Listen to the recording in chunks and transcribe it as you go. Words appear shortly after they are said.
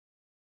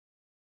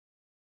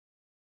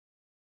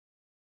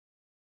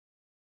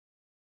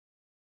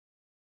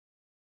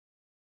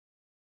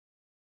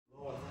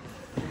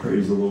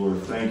Praise the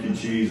Lord. Thank you,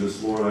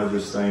 Jesus. Lord, I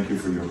just thank you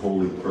for your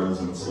holy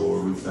presence,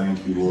 Lord. We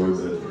thank you, Lord,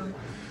 that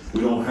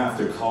we don't have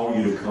to call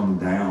you to come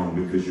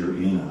down because you're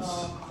in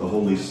us. The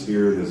Holy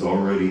Spirit has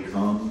already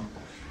come,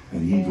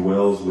 and he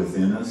dwells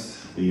within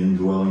us, the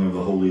indwelling of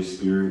the Holy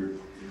Spirit.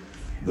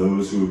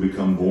 Those who have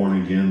become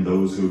born again,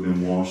 those who have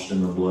been washed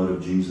in the blood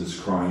of Jesus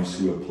Christ,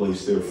 who have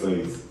placed their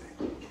faith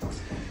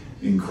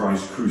in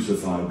Christ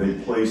crucified, they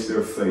place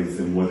their faith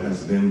in what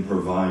has been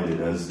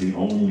provided as the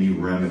only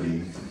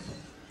remedy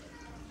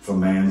for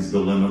man's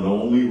dilemma, the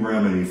only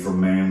remedy for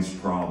man's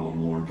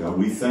problem, Lord God.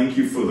 We thank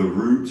you for the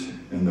root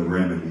and the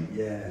remedy.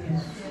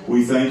 Yes.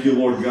 We thank you,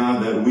 Lord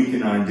God, that we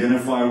can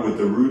identify what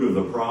the root of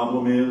the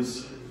problem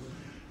is,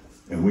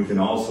 and we can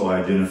also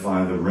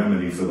identify the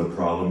remedy for the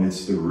problem.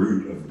 It's the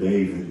root of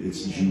David.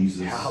 It's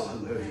Jesus.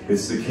 Hallelujah.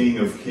 It's the King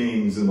of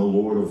Kings and the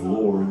Lord of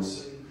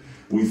Lords.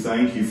 We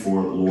thank you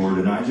for it, Lord,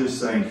 and I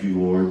just thank you,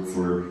 Lord,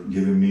 for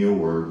giving me a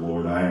word,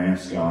 Lord. I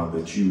ask, God,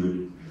 that you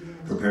would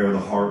prepare the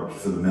heart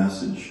for the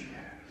message.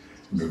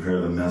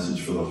 Prepare the message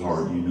for the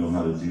heart. You know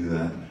how to do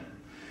that.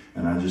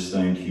 And I just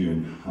thank you,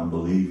 and I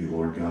believe you,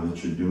 Lord God,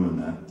 that you're doing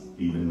that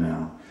even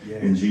now.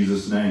 Yes. In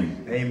Jesus'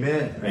 name.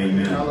 Amen.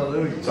 Amen.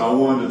 Hallelujah. So I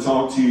wanted to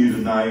talk to you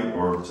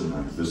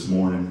this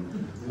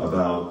morning,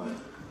 about,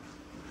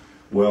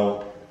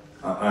 well,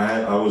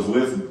 I was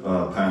with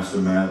Pastor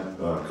Matt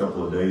a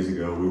couple of days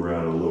ago. We were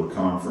at a little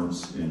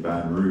conference in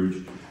Baton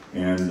Rouge,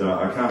 and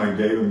I kind of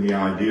gave him the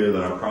idea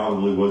that I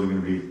probably wasn't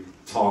going to be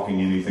talking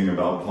anything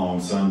about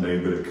Palm Sunday,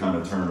 but it kind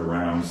of turned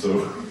around.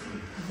 So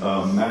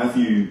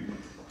Matthew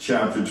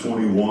chapter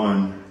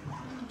 21,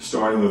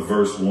 starting with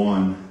verse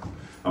 1.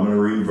 I'm going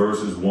to read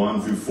verses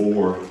 1 through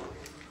 4.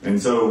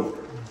 And so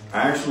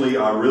actually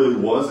I really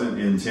wasn't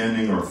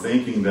intending or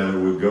thinking that it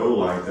would go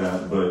like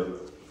that, but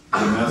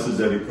the message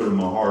that he put in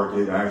my heart,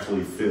 it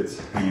actually fits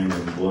hand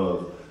in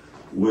glove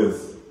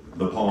with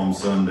the Palm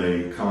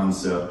Sunday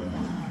concept.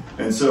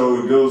 And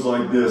so it goes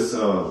like this,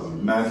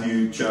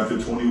 Matthew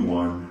chapter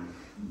 21,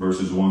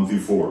 verses 1 through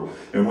 4.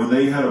 And when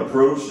they had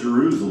approached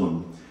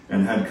Jerusalem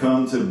and had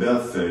come to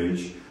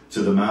Bethphage,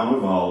 to the Mount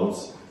of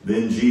Olives,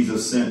 then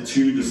Jesus sent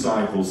 2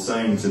 disciples,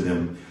 saying to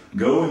them,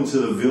 "Go into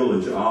the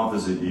village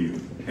opposite you,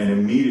 and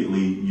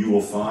immediately you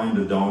will find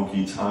a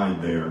donkey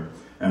tied there,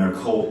 and a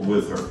colt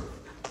with her.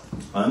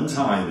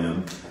 Untie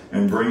them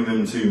and bring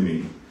them to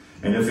me.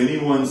 And if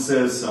anyone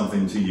says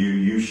something to you,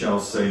 you shall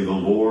say, 'The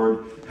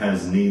Lord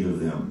has need of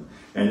them.'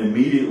 And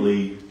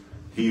immediately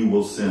he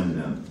will send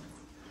them."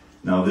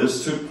 Now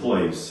this took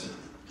place,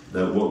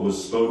 that what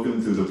was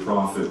spoken through the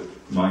prophet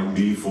might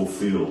be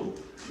fulfilled.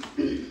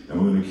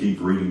 And we're going to keep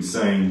reading,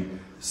 saying,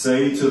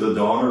 "Say to the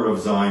daughter of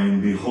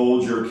Zion,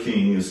 Behold, your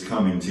king is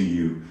coming to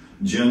you,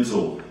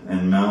 gentle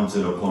and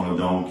mounted upon a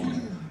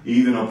donkey,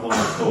 even upon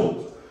a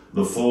colt,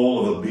 the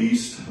foal of a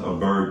beast of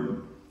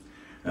burden."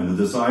 And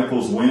the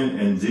disciples went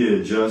and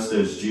did just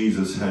as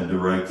Jesus had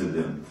directed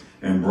them,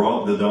 and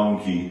brought the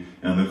donkey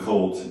and the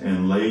colt,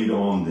 and laid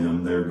on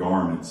them their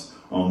garments,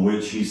 on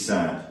which he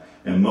sat.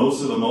 And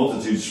most of the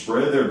multitude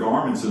spread their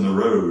garments in the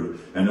road,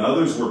 and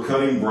others were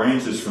cutting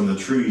branches from the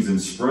trees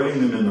and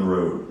spreading them in the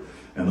road.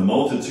 And the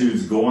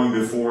multitudes going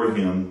before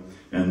him,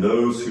 and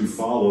those who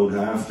followed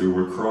after,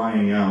 were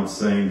crying out,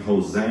 saying,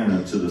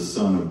 "Hosanna to the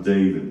Son of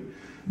David.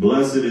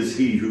 Blessed is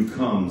he who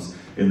comes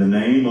in the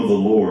name of the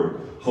Lord.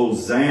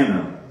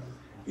 Hosanna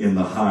in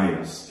the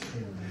highest."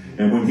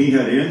 And when he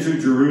had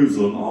entered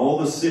Jerusalem, all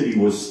the city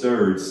was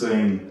stirred,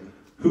 saying,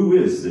 "Who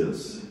is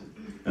this?"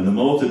 And the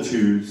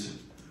multitudes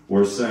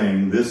were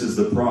saying, "This is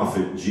the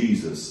prophet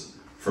Jesus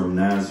from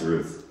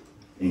Nazareth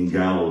in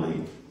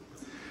Galilee."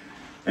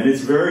 And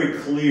it's very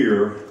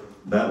clear,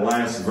 that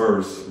last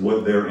verse,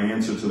 what their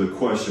answer to the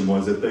question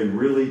was, that they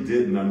really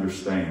didn't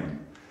understand.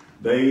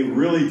 They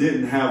really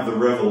didn't have the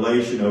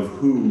revelation of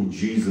who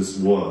Jesus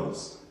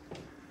was.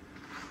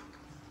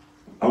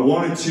 I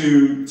wanted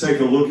to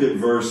take a look at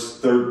verse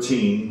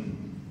 13.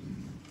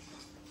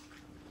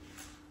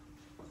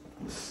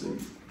 Let's see.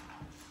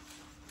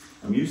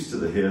 I'm used to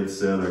the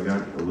headset. I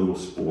got a little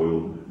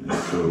spoiled, and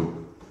so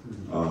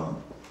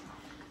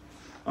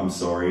I'm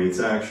sorry. It's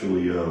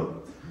actually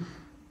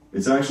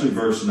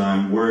verse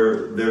 9,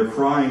 where they're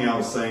crying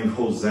out, saying,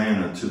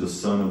 "Hosanna to the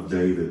Son of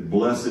David.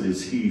 Blessed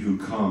is he who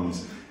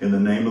comes in the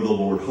name of the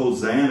Lord.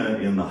 Hosanna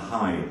in the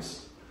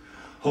highest."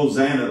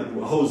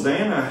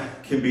 Hosanna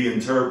can be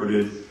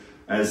interpreted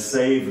as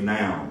 "save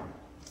now."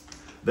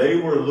 They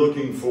were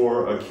looking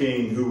for a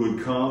king who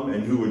would come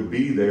and who would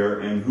be there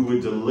and who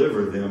would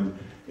deliver them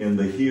in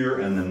the here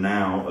and the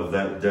now of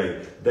that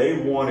day. They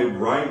wanted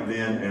right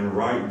then and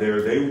right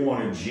there, they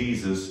wanted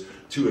Jesus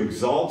to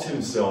exalt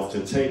himself, to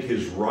take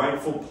his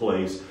rightful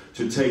place,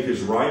 to take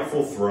his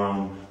rightful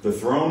throne, the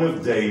throne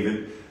of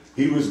David.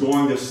 He was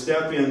going to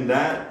step in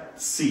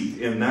that seat,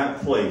 in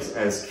that place,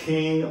 as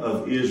King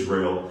of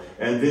Israel,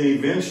 and then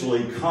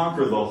eventually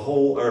conquer the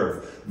whole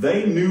earth.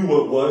 They knew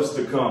what was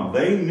to come.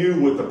 They knew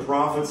what the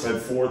prophets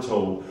had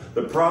foretold.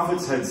 The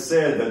prophets had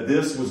said that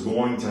this was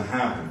going to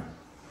happen.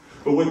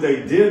 But what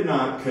they did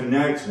not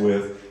connect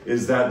with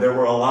is that there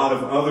were a lot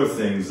of other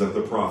things that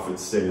the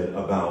prophets said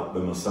about the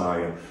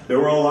Messiah. There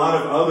were a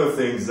lot of other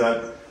things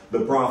that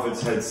the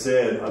prophets had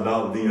said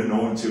about the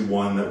anointed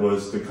one that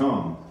was to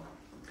come.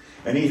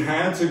 And he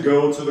had to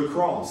go to the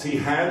cross. He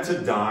had to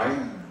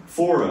die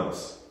for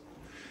us.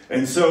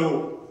 And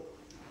so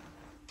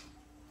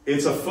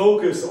it's a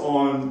focus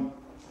on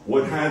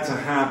what had to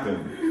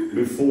happen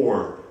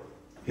before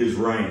his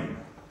reign.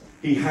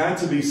 He had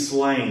to be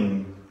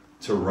slain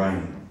to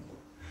reign.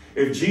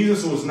 If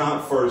Jesus was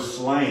not first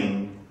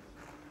slain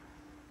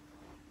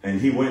and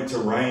he went to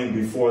reign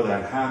before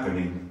that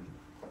happening,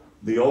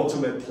 the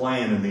ultimate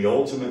plan and the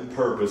ultimate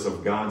purpose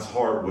of God's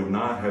heart would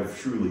not have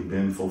truly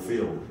been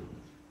fulfilled.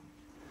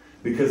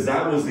 Because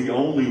that was the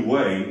only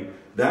way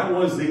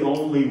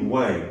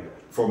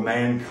for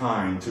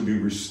mankind to be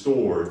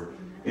restored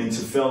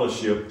into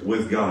fellowship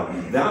with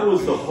God. That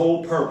was the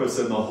whole purpose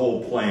and the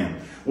whole plan.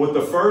 What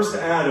the first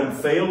Adam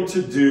failed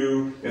to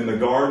do in the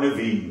Garden of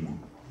Eden,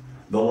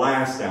 the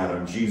last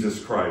Adam,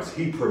 Jesus Christ,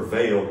 he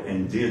prevailed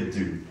and did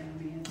do.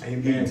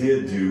 Amen. He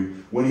did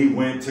do when he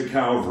went to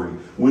Calvary,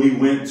 when he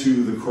went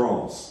to the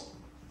cross.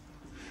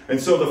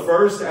 And so the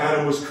first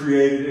Adam was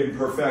created in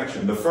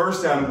perfection. The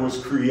first Adam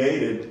was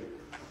created,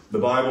 the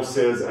Bible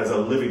says, as a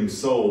living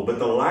soul. But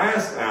the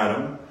last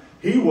Adam,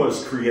 he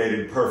was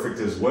created perfect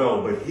as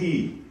well, but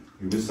he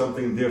was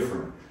something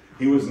different.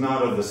 He was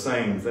not of the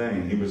same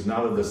thing. He was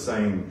not of the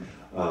same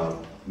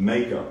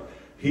makeup.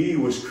 He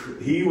was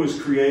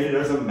created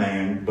as a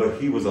man,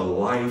 but he was a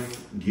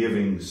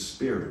life-giving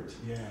spirit.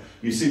 Yeah.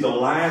 You see, the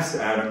last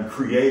Adam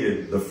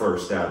created the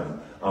first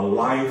Adam, a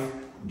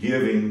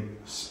life-giving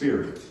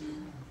spirit.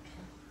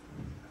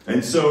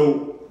 And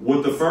so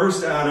what the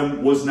first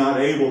Adam was not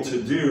able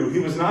to do, he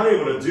was not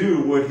able to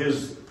do what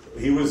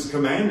he was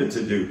commanded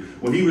to do.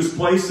 When he was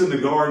placed in the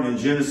garden in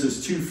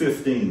Genesis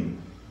 2:15.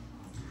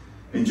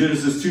 In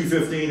Genesis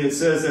 2:15 it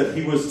says that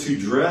he was to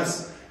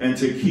dress and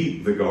to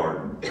keep the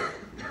garden.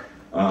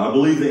 I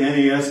believe the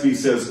NASB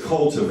says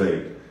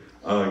cultivate.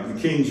 The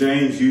King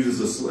James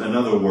uses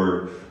another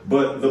word.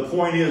 But the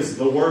point is,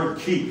 the word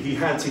keep. He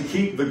had to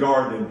keep the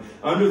garden.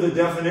 Under the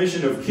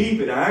definition of keep,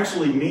 it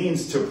actually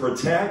means to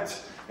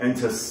protect and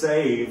to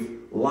save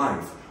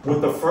life.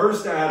 What the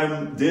first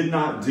Adam did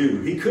not do,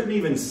 he couldn't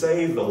even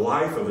save the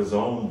life of his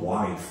own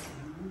wife.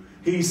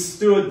 He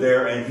stood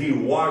there and he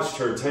watched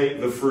her take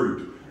the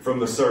fruit from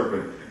the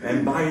serpent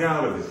and bite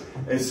out of it.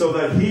 And so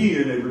that he,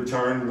 in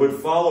return, would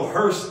follow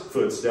her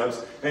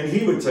footsteps and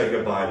he would take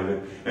a bite of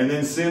it. And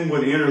then sin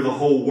would enter the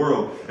whole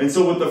world. And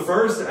so what the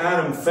first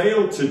Adam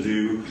failed to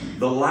do,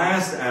 the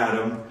last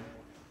Adam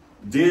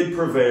did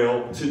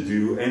prevail to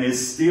do and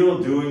is still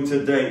doing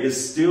today,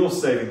 is still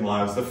saving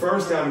lives. The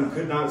first Adam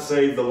could not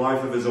save the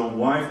life of his own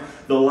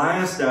wife. The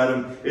last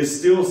Adam is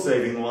still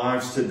saving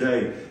lives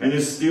today and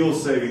is still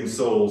saving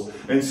souls.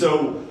 And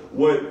so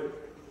what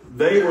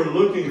they were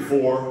looking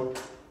for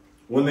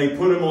when they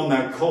put him on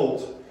that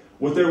colt,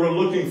 what they were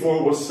looking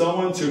for was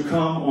someone to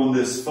come on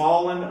this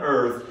fallen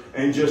earth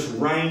and just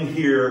reign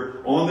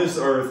here on this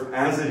earth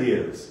as it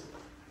is.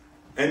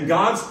 And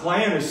God's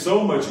plan is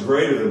so much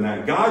greater than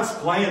that. God's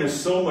plan is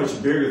so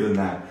much bigger than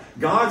that.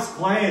 God's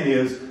plan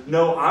is,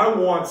 no, I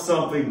want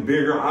something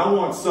bigger. I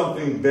want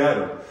something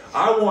better.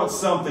 I want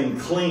something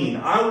clean.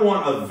 I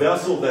want a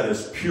vessel that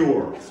is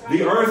pure.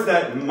 The earth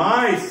that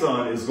my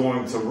son is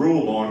going to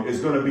rule on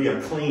is going to be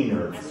a clean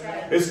earth.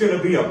 It's going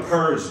to be a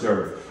purged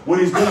earth. What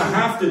he's going to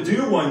have to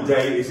do one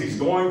day is he's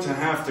going to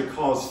have to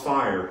cause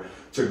fire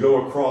to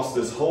go across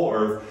this whole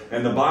earth.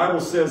 And the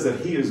Bible says that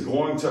he is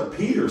going to,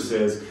 Peter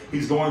says,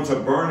 he's going to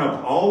burn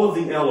up all of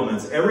the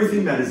elements.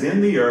 Everything that is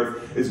in the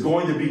earth is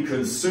going to be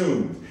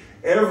consumed.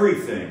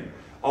 Everything.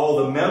 All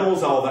the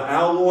metals, all the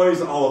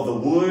alloys, all of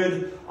the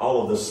wood,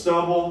 all of the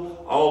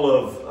stubble, all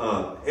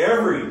of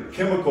every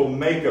chemical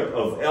makeup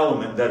of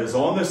element that is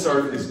on this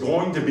earth is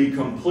going to be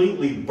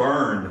completely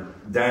burned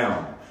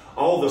down.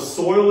 All the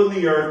soil in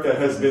the earth that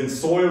has been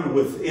soiled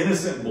with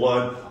innocent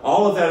blood,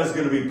 all of that is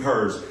going to be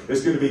purged.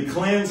 It's going to be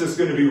cleansed. It's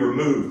going to be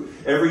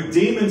removed. Every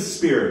demon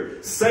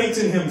spirit,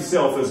 Satan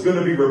himself, is going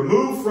to be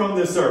removed from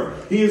this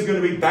earth. He is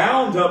going to be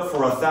bound up for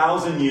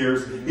 1,000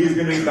 years. He is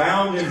going to be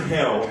bound in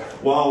hell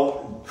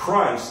while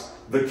Christ,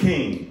 the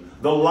King,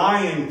 the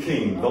Lion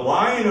King, the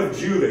Lion of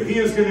Judah, he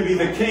is going to be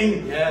the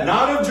King,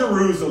 not of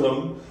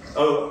Jerusalem,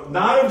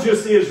 not of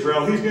just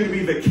Israel. He's going to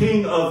be the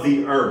King of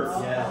the earth.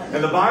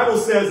 And the Bible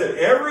says that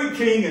every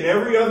king and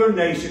every other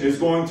nation is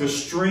going to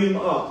stream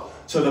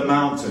up to the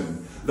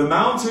mountain. The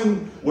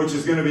mountain which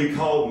is going to be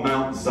called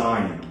Mount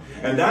Zion.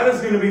 And that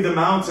is going to be the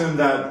mountain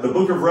that the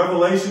book of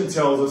Revelation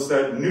tells us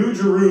that New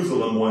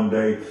Jerusalem one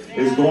day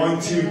is going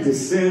to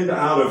descend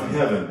out of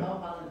heaven.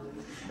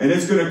 And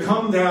it's going to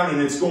come down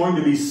and it's going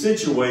to be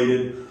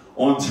situated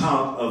on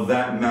top of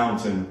that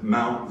mountain,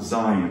 Mount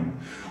Zion.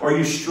 Are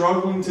you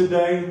struggling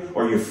today?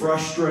 Are you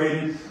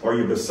frustrated? Are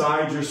you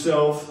beside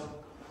yourself?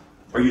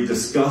 Are you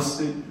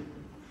disgusted?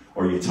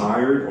 Are you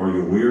tired? Are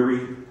you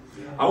weary?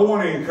 I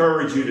want to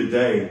encourage you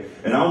today,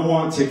 and I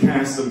want to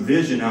cast some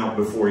vision out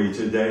before you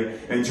today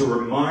and to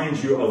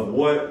remind you of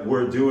what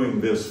we're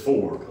doing this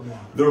for.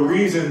 The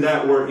reason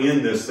that we're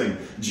in this thing.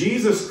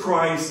 Jesus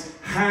Christ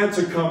had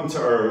to come to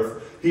earth.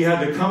 He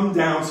had to come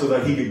down so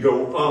that he could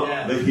go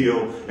up the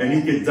hill and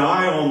he could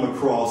die on the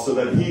cross so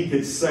that he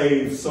could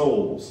save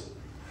souls.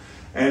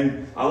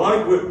 And I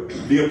like what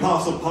the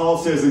Apostle Paul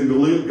says in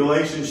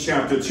Galatians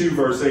chapter 2,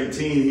 verse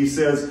 18. He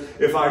says,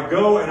 if I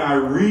go and I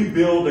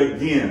rebuild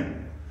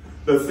again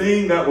the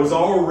thing that was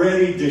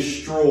already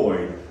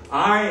destroyed,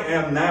 I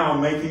am now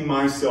making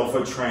myself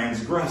a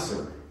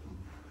transgressor.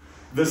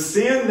 The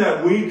sin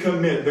that we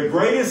commit, the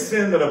greatest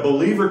sin that a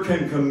believer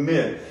can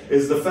commit,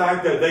 is the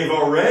fact that they've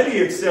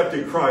already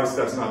accepted Christ.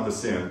 That's not the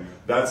sin.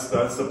 That's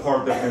the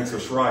part that makes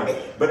us right.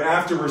 But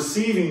after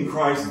receiving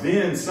Christ,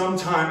 then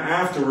sometime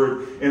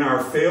afterward, in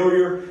our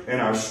failure, in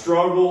our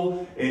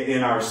struggle,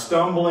 in our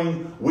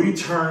stumbling, we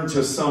turn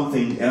to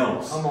something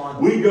else.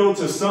 We go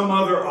to some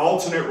other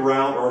alternate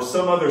route or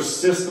some other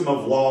system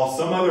of law,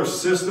 some other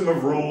system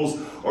of rules,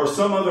 or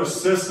some other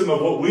system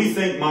of what we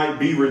think might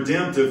be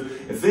redemptive,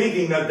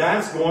 thinking that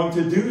that's going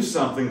to do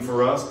something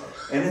for us,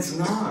 and it's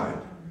not.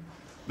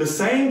 The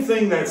same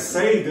thing that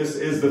saved us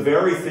is the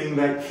very thing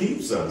that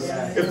keeps us.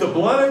 If the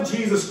blood of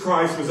Jesus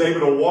Christ was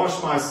able to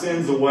wash my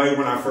sins away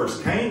when I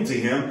first came to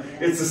him,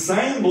 it's the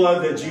same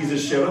blood that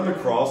Jesus shed on the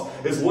cross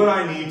is what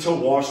I need to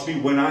wash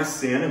me when I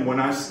sin and when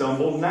I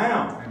stumble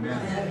now.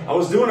 Amen. I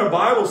was doing a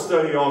Bible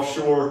study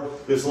offshore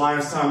this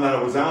last time that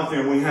I was out there,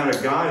 and we had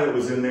a guy that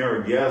was in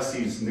there, a guest.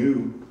 He's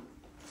new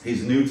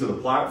to the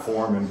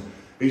platform, and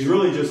he's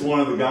really just one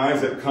of the guys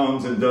that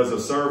comes and does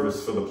a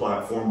service for the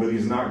platform, but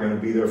he's not going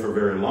to be there for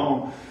very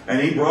long. And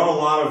he brought a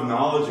lot of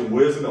knowledge and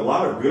wisdom, a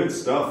lot of good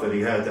stuff that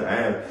he had to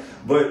add.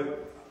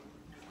 But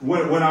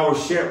when I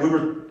was we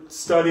were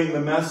studying the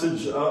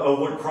message of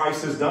what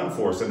Christ has done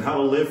for us and how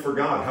to live for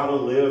God, how to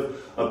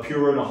live a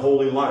pure and a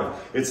holy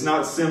life. It's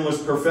not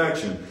sinless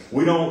perfection.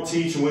 We don't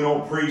teach and we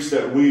don't preach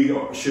that we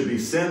should be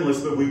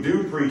sinless, but we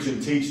do preach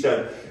and teach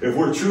that if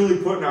we're truly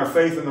putting our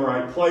faith in the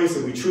right place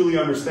and we truly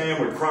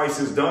understand what Christ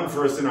has done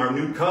for us in our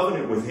new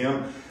covenant with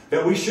him,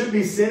 that we should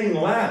be sinning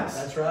less.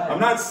 That's right. I'm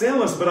not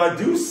sinless, but I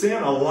do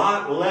sin a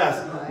lot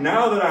less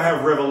now that I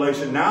have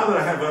revelation, now that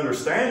I have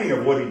understanding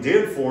of what he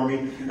did for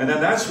me, and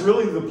that's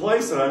really the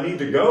place that I need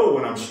to go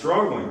when I'm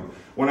struggling.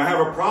 When I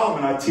have a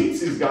problem, and I teach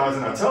these guys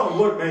and I tell them,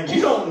 look, man,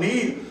 you don't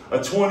need a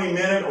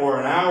 20-minute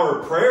or an hour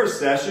prayer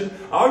session.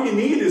 All you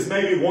need is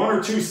maybe 1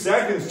 or 2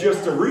 seconds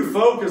just to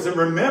refocus and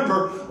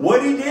remember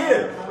what he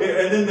did.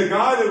 And then the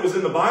guy that was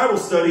in the Bible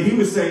study, he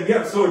was saying,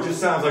 yeah, so it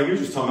just sounds like you're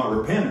just talking about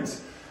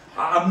repentance.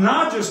 I'm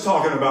not just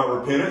talking about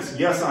repentance.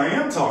 Yes, I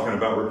am talking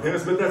about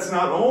repentance, but that's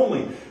not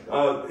only.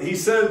 He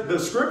said, the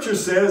scripture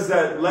says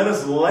that let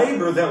us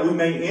labor that we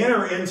may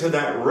enter into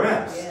that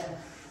rest. Yeah.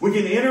 We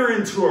can enter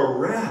into a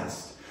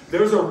rest.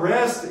 There's a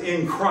rest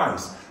in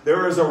Christ.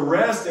 There is a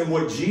rest in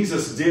what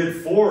Jesus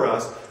did for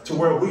us to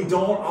where we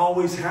don't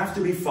always have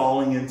to be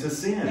falling into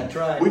sin. That's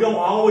right. We don't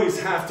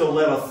always have to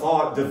let a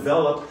thought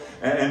develop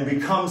and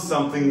become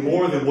something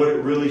more than what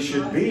it really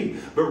should be.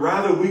 But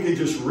rather we can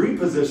just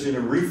reposition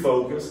and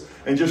refocus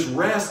and just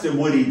rest in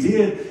what he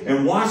did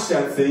and watch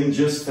that thing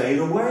just fade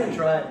away. That's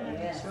right.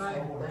 That's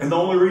right. And the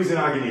only reason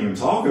I can even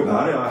talk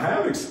about it, I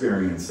have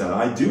experienced that.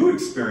 I do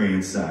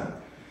experience that.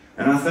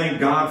 And I thank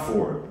God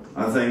for it.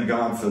 I thank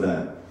God for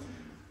that.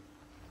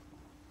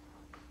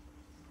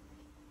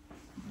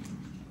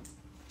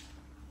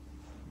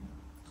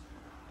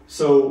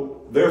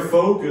 So their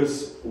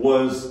focus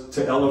was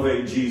to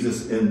elevate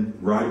Jesus in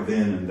right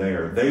then and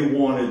there. They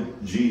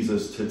wanted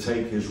Jesus to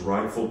take his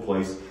rightful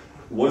place.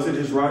 Was it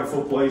his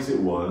rightful place? It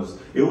was.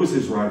 It was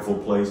his rightful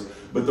place.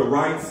 But the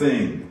right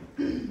thing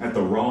at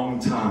the wrong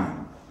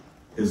time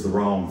is the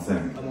wrong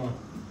thing.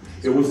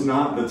 It was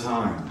not the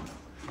time.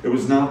 It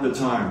was not the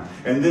time.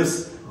 And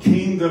this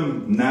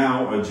Kingdom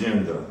Now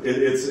agenda,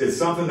 it's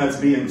something that's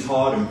being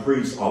taught and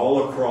preached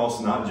all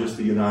across not just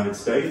the United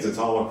States, it's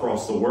all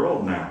across the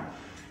world now.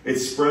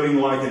 It's spreading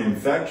like an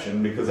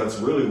infection because that's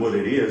really what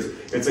it is.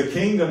 It's a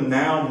Kingdom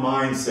Now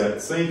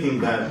mindset,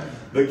 thinking that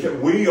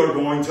we are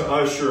going to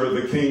usher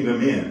the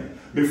kingdom in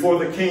before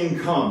the king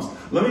comes.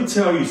 Let me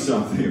tell you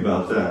something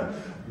about that.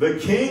 The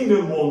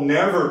kingdom will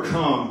never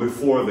come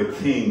before the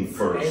king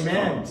first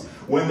comes.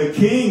 When the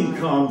king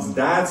comes,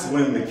 that's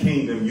when the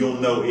kingdom, you'll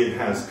know it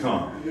has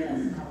come.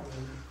 Yes.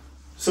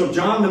 So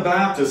John the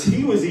Baptist,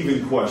 he was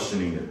even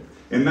questioning it.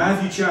 In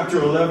Matthew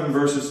chapter 11,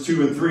 verses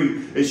 2 and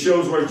 3, it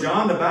shows where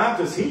John the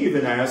Baptist, he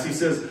even asked, he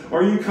says,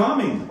 are you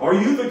coming? Are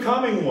you the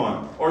coming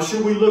one? Or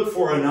should we look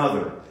for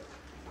another?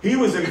 He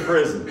was in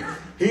prison.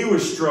 He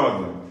was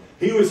struggling.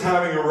 He was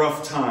having a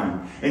rough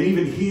time. And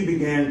even he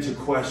began to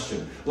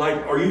question, like,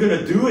 are you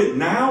going to do it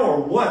now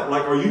or what?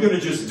 Like, are you going to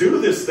just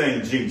do this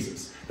thing,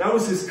 Jesus? That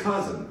was his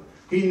cousin.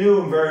 He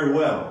knew him very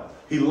well.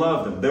 He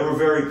loved him. They were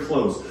very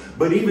close.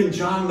 But even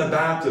John the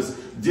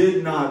Baptist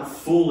did not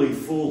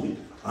fully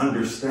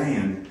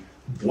understand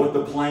what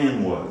the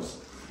plan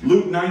was.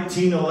 Luke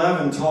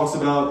 19:11 talks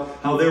about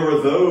how there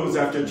were those,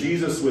 after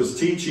Jesus was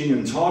teaching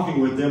and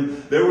talking with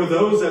them, there were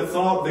those that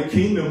thought the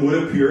kingdom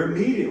would appear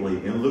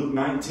immediately. In Luke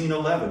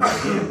 19:11,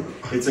 again,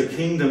 it's a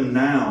kingdom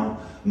now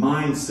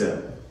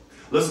mindset.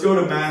 Let's go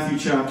to Matthew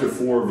chapter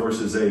 4,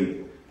 verses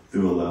 8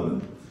 through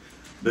 11.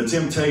 The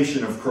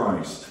temptation of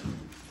Christ.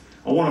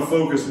 I want to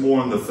focus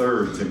more on the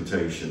third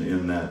temptation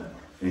in that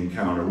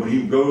encounter, when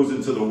he goes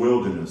into the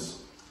wilderness.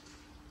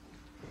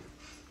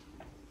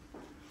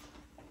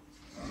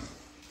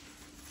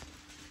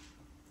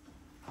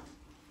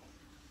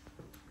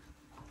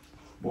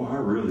 Boy, I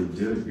really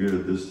did good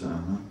at this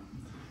time, huh?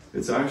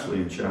 It's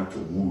actually in chapter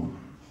 1.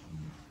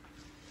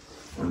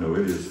 Or no,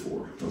 it is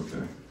 4.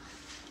 Okay.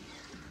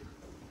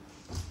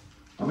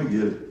 I'm going to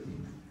get it.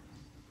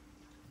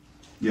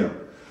 Yeah.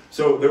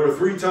 So there were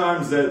 3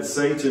 times that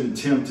Satan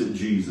tempted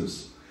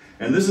Jesus.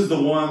 And this is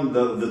the one,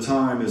 the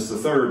time is the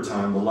third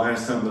time, the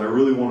last time that I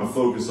really want to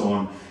focus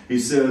on. He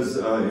says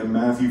in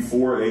Matthew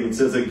 4:8, it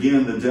says,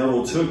 "Again, the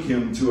devil took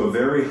him to a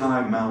very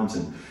high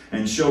mountain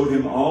and showed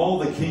him all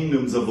the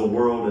kingdoms of the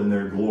world and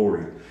their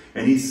glory.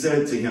 And he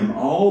said to him,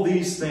 'All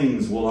these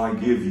things will I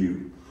give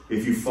you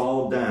if you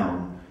fall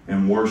down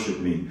and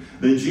worship me.'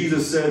 Then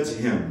Jesus said to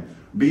him,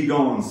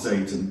 'Begone,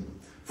 Satan,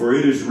 for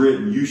it is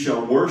written, you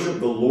shall worship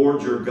the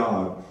Lord your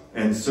God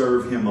and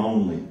serve him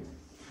only.'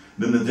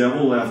 Then the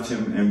devil left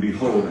him, and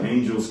behold,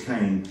 angels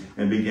came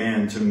and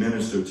began to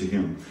minister to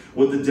him."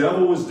 What the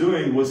devil was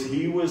doing was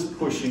he was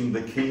pushing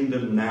the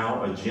kingdom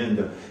now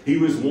agenda. He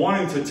was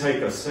wanting to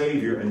take a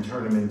savior and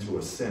turn him into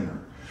a sinner.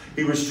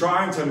 He was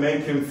trying to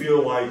make him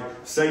feel like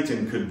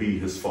Satan could be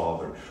his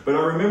father. But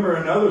I remember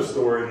another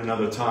story at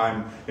another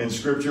time in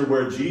Scripture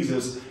where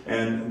Jesus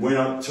went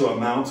up to a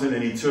mountain,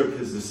 and he took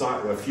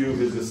a few of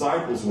his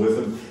disciples with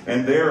him,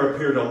 and there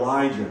appeared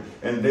Elijah,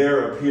 and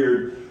there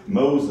appeared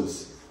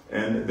Moses.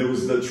 And there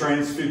was the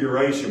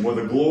transfiguration where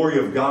the glory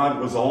of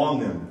God was on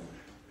them.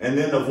 And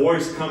then the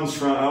voice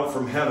comes out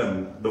from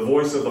heaven, the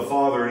voice of the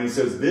Father, and he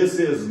says, this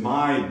is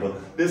my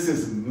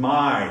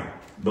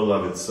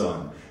beloved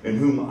Son, in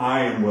whom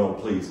I am well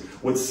pleased.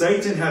 What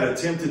Satan had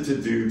attempted to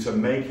do to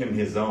make him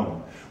his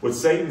own, what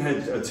Satan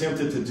had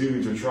attempted to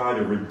do to try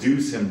to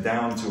reduce him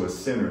down to a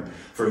sinner,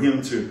 for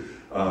him to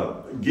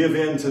give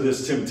in to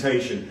this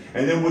temptation.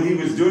 And then what he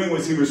was doing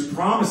was he was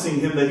promising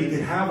him that he could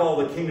have all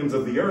the kingdoms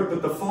of the earth,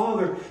 but the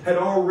Father had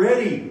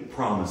already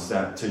promised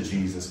that to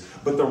Jesus.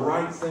 But the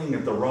right thing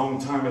at the wrong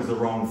time is the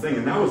wrong thing,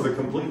 and that was the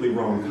completely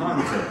wrong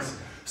context.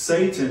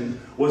 Satan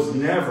was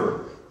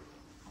never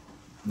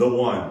the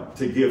one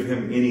to give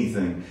him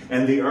anything,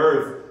 and the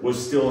earth was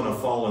still in a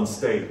fallen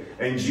state.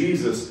 And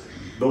Jesus,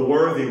 the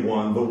worthy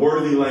one, the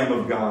worthy Lamb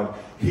of God,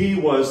 he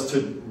was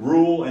to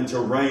rule and to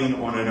reign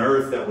on an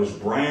earth that was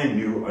brand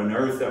new, an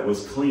earth that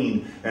was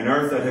clean, an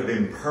earth that had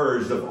been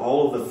purged of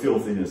all of the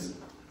filthiness,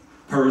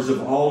 purged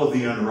of all of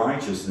the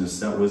unrighteousness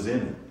that was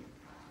in it.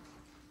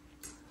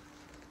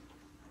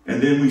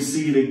 And then we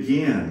see it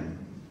again.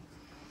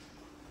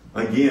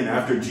 Again,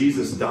 after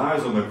Jesus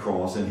dies on the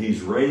cross and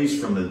he's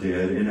raised from the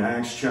dead, in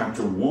Acts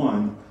chapter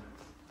 1,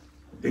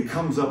 it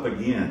comes up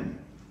again.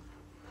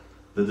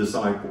 The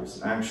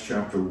disciples, Acts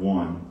chapter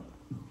 1.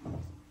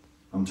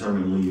 I'm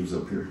turning leaves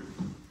up here.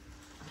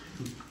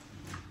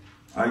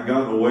 I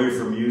got away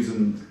from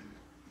using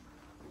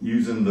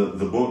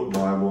the book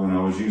Bible, and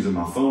I was using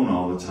my phone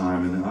all the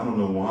time, and I don't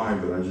know why,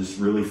 but I just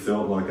really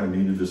felt like I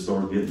needed to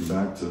start getting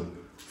back to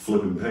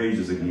flipping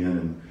pages again,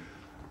 and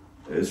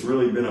it's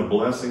really been a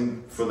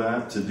blessing for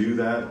that, to do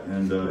that,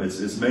 and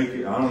it's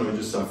making, I don't know,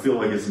 just I feel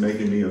like it's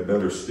making me a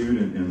better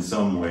student in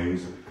some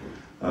ways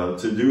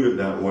to do it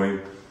that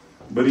way.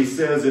 But he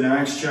says in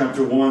Acts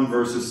chapter 1,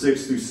 verses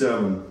 6 through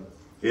 7,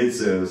 it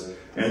says,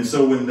 "And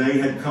so when they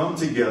had come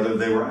together,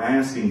 they were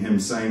asking him,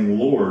 saying,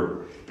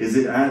 'Lord, is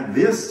it at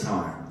this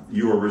time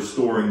you are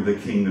restoring the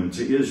kingdom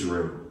to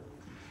Israel?'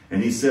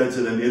 And he said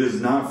to them, 'It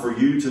is not for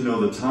you to know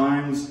the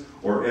times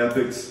or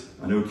epochs,'"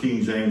 I know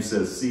King James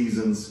says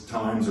seasons,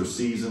 times or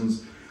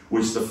seasons,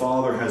 "'which the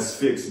Father has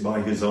fixed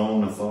by his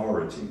own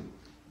authority.'"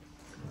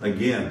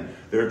 Again,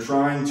 they're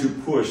trying to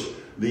push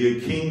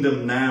the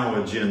kingdom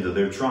now agenda.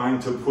 They're trying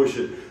to push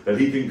it, that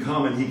he can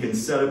come and he can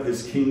set up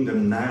his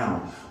kingdom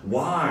now.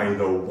 Why,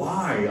 though?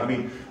 Why? I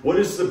mean, what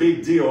is the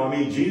big deal? I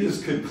mean,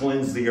 Jesus could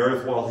cleanse the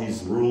earth while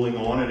he's ruling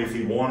on it if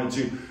he wanted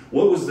to.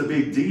 What was the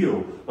big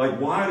deal? Like,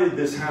 why did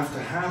this have to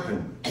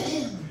happen?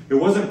 It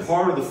wasn't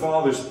part of the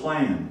Father's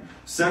plan.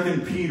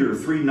 2 Peter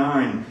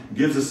 3:9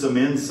 gives us some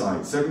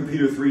insight. 2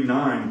 Peter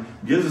 3:9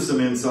 gives us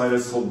some insight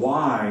as to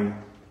why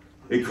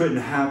it couldn't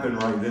happen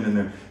right then and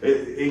there.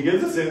 It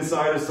gives us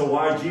insight as to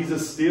why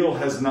Jesus still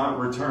has not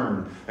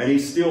returned, and he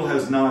still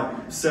has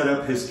not set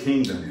up his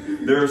kingdom.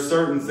 There are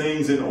certain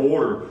things in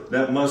order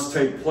that must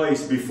take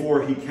place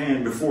before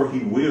he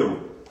will.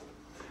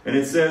 And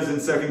it says in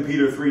 2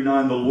 Peter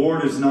 3:9, "The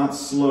Lord is not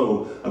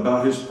slow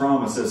about his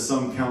promise, as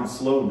some count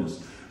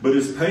slowness, but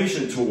is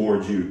patient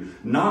toward you,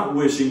 not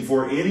wishing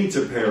for any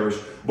to perish,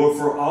 but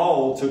for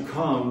all to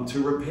come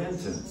to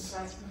repentance.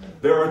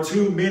 There are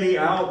too many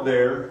out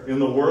there in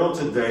the world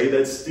today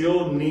that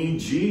still need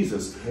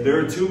Jesus.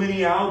 There are too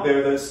many out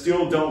there that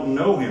still don't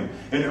know Him.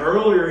 And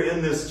earlier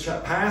in this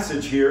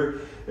passage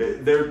here,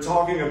 they're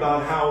talking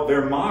about how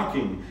they're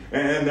mocking.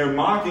 And they're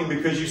mocking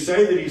because you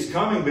say that He's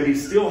coming, but He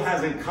still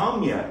hasn't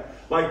come yet.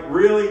 Like,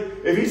 really?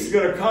 If He's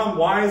going to come,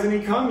 why hasn't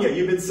He come yet?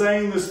 You've been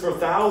saying this for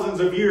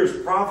thousands of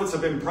years. Prophets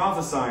have been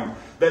prophesying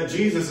that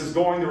Jesus is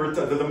going to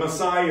return, that the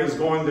Messiah is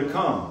going to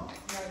come.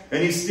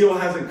 And He still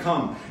hasn't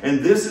come. And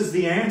this is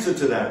the answer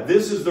to that.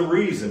 This is the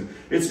reason.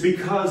 It's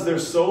because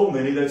there's so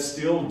many that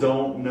still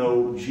don't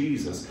know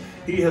Jesus.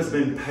 He has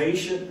been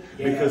patient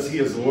because He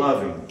is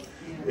loving.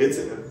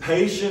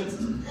 Patience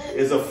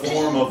is a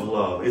form of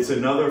love. It's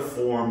another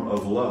form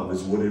of love,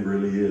 is what it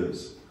really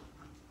is.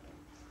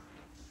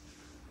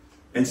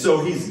 And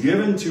so He's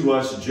given to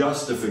us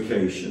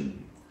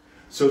justification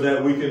so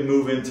that we can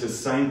move into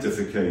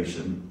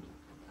sanctification,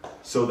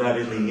 so that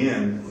in the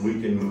end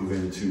we can move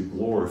into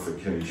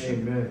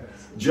glorification. Amen.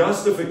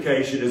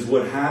 Justification is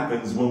what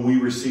happens when we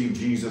receive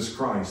Jesus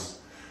Christ.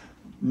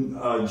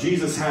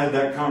 Jesus had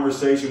that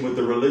conversation with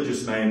the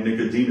religious man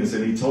Nicodemus,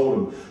 and He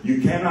told him,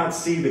 you cannot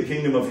see the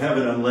kingdom of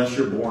heaven unless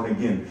you're born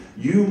again.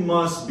 You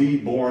must be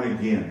born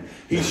again.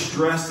 He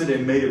stressed it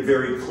and made it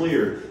very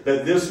clear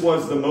that this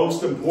was the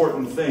most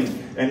important thing.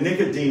 And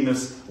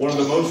Nicodemus, one of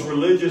the most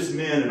religious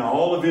men in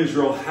all of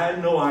Israel,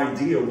 had no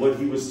idea what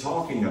he was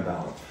talking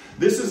about.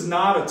 This is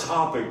not a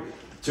topic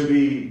to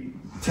be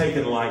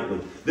taken lightly.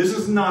 This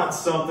is not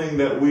something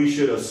that we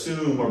should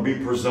assume or be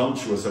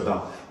presumptuous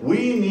about.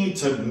 We need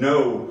to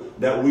know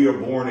that we are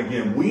born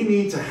again. We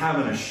need to have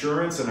an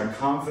assurance and a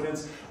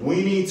confidence.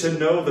 We need to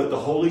know that the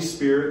Holy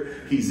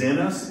Spirit, He's in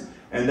us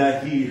and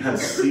that He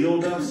has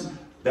sealed us.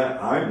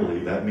 That, I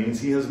believe, that means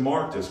He has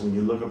marked us. When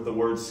you look up the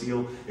word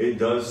seal, it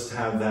does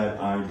have that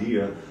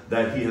idea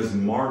that He has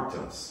marked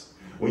us.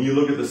 When you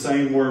look at the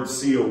same word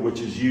seal, which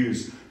is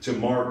used to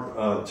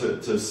mark,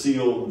 to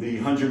seal the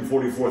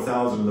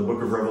 144,000 in the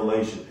book of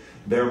Revelation,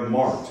 they're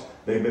marked.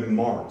 They've been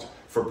marked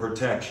for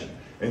protection.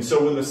 And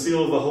so when the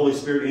seal of the Holy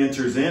Spirit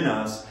enters in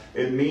us,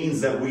 it means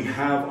that we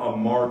have a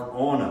mark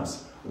on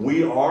us.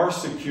 We are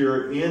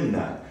secure in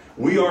that.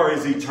 We are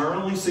as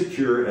eternally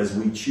secure as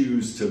we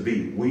choose to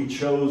be. We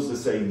chose to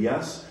say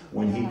yes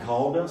when He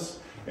called us,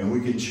 and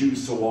we can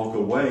choose to walk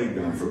away,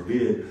 God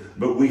forbid,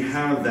 but we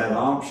have that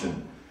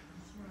option.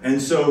 And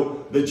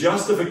so the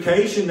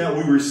justification that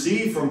we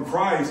receive from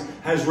Christ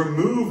has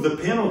removed the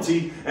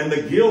penalty and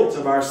the guilt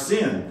of our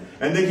sin.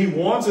 And then He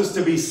wants us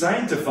to be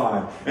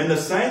sanctified. And the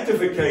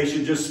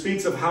sanctification just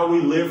speaks of how we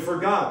live for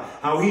God.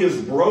 How He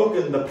has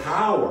broken the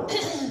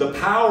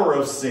power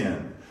of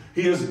sin.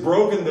 He has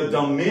broken the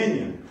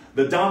dominion,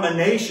 the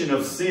domination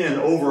of sin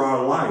over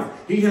our life.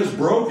 He has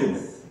broken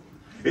it.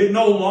 It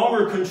no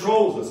longer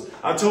controls us.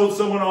 I told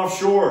someone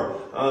offshore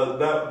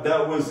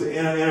that was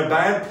in a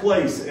bad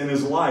place in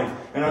his life.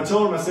 And I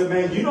told him, I said,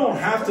 man, you don't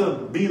have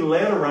to be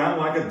led around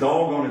like a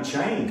dog on a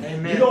chain.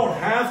 Amen. You don't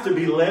have to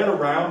be led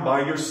around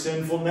by your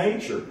sinful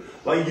nature.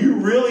 Like, you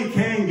really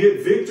can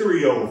get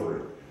victory over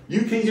it.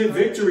 You can get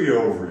victory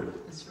over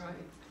it. That's right.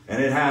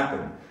 And it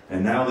happened.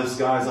 And now this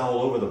guy's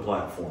all over the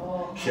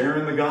platform,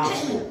 sharing the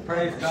gospel.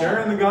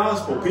 Sharing the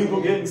gospel.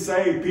 People getting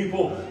saved.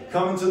 People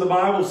coming to the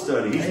Bible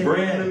study. He's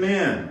bringing them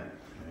in.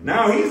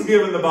 Now he's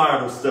giving the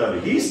Bible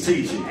study. He's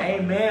teaching.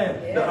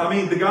 Amen. I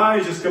mean, the guy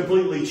is just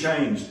completely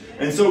changed.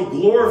 And so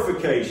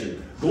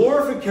glorification.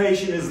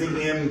 Glorification is the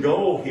end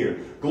goal here.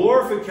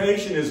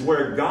 Glorification is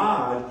where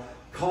God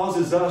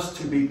causes us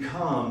to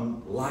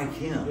become like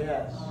Him.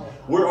 Yes.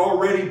 We're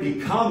already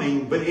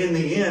becoming, but in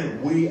the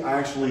end, we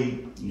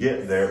actually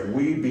get there.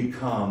 We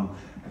become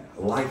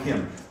like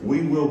Him.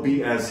 We will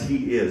be as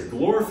He is.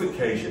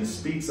 Glorification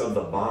speaks of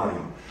the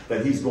body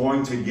that He's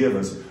going to give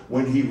us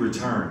when He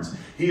returns.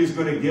 He is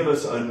going to give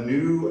us a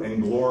new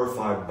and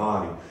glorified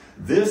body.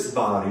 This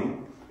body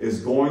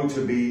is going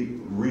to be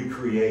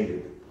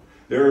recreated.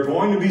 There are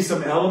going to be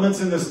some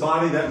elements in this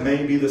body that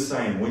may be the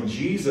same. When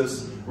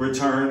Jesus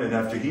returned and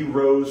after He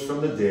rose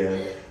from the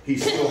dead, He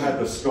still had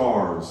the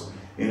scars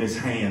in His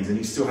hands and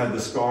He still had the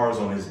scars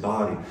on His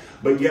body.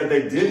 But yet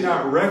they did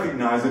not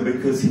recognize Him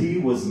because He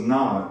was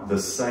not the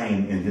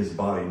same in His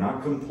body,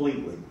 not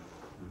completely.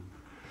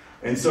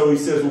 And so He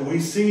says, when we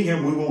see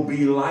Him, we will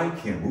be like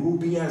Him. We will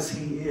be as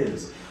He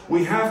is.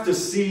 We have to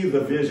see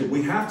the vision.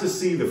 We have to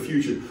see the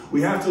future.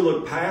 We have to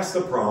look past the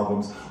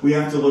problems. We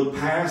have to look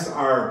past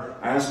our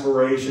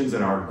aspirations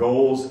and our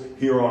goals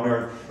here on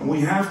earth. And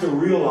we have to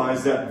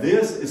realize that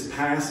this is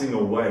passing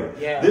away.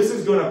 Yeah. This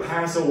is going to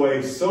pass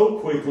away so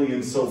quickly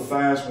and so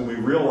fast when we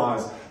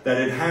realize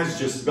that it has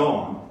just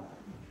gone.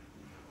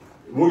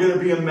 We're going to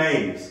be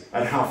amazed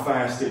at how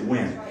fast it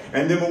went.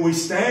 And then when we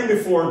stand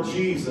before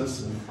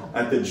Jesus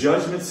at the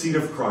judgment seat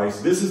of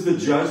Christ, this is the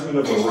judgment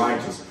of the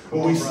righteous.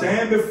 When we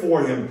stand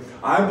before Him,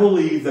 I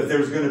believe that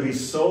there's going to be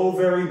so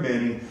very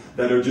many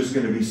that are just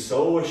going to be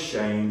so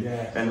ashamed.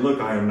 Yes. And look,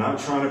 I am not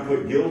trying to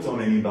put guilt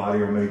on anybody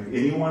or make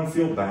anyone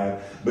feel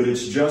bad, but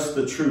it's just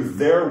the truth.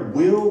 There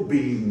will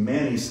be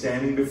many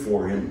standing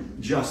before him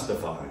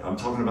justified. I'm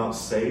talking about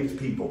saved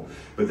people,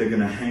 but they're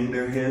going to hang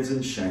their heads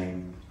in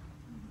shame.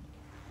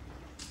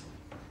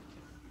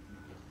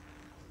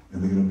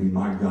 And they're going to be,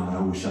 my God,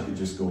 I wish I could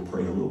just go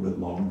pray a little bit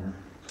longer.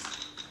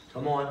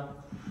 Come on.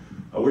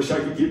 I wish I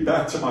could get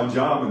back to my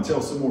job and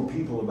tell some more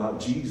people about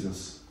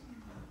Jesus.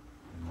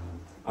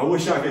 I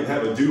wish I could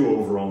have a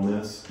do-over on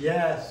this.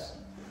 Yes.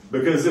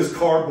 Because this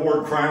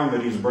cardboard crown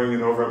that he's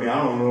bringing over, I mean,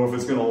 I don't know if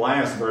it's going to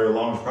last very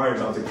long. It's probably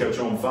about to catch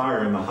on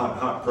fire in the hot,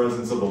 hot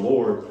presence of the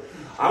Lord.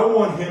 I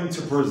want him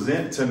to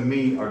present to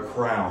me a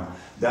crown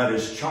that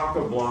is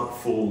chock-a-block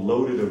full,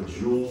 loaded of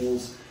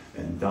jewels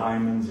and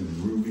diamonds and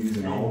rubies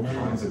and all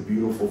kinds of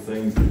beautiful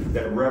things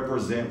that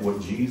represent what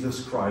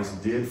Jesus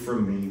Christ did for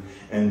me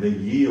and the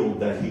yield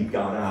that he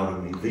got out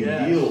of me.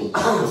 The yield,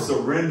 the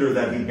surrender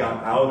that he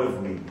got out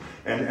of me.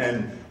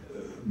 And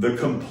the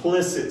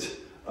complicit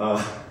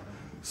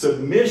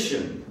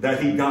submission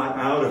that he got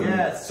out of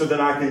me, so that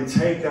I can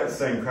take that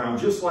same crown,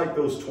 just like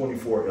those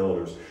 24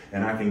 elders,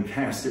 and I can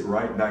cast it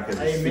right back at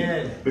his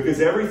feet. Because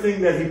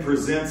everything that he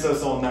presents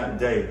us on that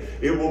day,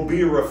 it will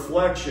be a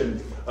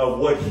reflection of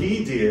what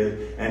he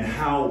did and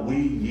how we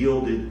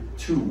yielded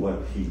to what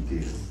he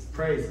did.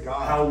 Praise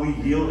God. How we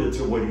yielded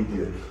to what he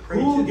did.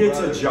 Who gets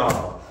a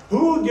job?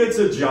 Who gets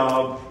a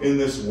job in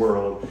this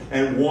world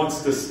and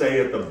wants to stay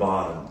at the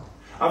bottom?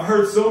 I've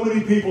heard so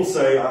many people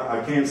say,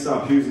 I can't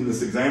stop using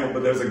this example,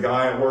 but there's a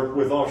guy I work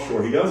with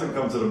offshore. He doesn't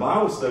come to the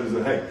Bible studies,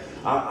 but hey,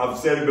 I've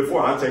said it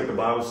before, I take the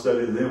Bible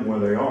study to them where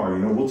they are. You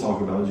know, we'll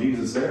talk about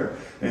Jesus there.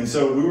 And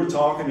so we were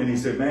talking and he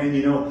said, man,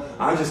 you know,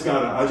 I just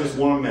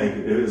want to make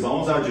it. As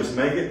long as I just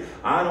make it,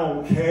 I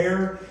don't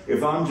care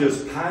if I'm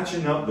just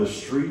patching up the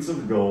streets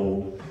of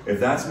gold. If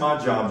that's my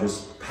job,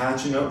 just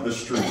patching up the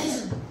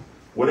streets.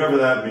 Whatever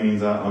that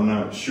means, I'm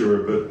not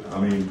sure, but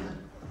I mean,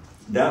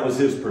 that was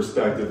his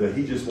perspective, that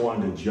he just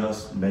wanted to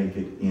just make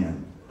it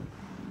in.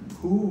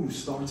 Who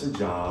starts a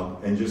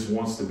job and just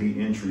wants to be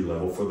entry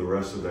level for the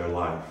rest of their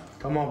life?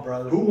 Come on,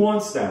 brother. Who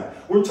wants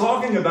that? We're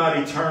talking about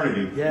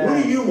eternity. Yeah.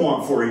 What do you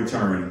want for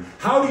eternity?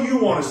 How do you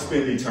want to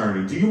spend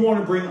eternity? Do you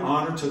want to bring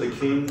honor to the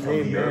King of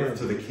the earth,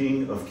 to the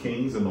King of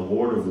kings and the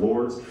Lord of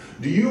lords?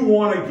 Do you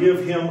want to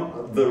give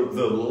him the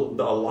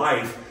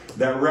life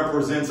that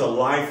represents a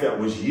life that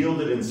was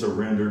yielded and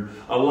surrendered,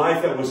 a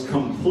life that was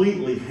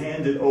completely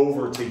handed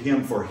over to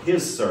him for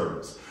his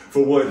service,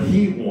 for what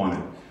he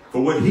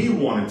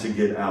wanted to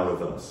get out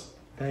of us?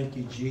 Thank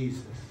you,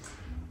 Jesus.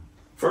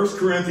 1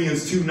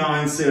 Corinthians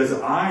 2:9 says,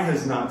 eye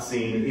has not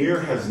seen, ear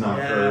has not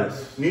heard,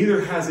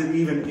 neither has it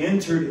even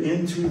entered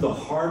into the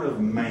heart of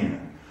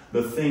man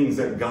the things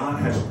that God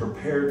has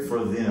prepared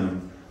for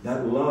them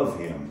that love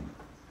him.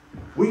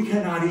 We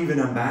cannot even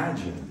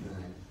imagine.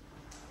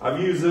 I've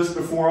used this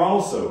before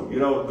also. You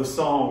know, the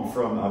song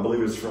from, I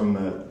believe it's from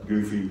that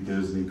goofy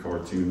Disney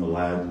cartoon,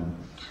 Aladdin.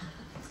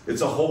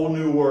 It's a whole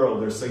new world.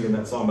 They're singing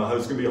that song about how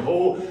it's going to be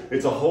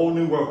it's a whole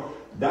new world.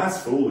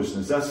 That's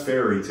foolishness. That's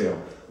fairy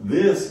tale.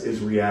 This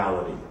is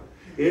reality.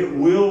 It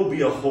will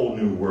be a whole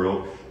new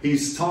world.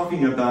 He's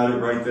talking about it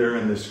right there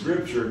in the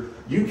scripture.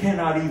 You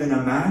cannot even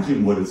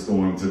imagine what it's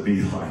going to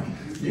be like.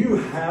 You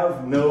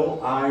have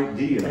no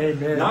idea.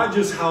 Amen. Not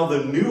just how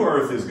the new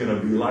earth is going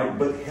to be like,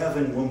 but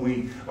heaven when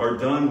we are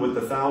done with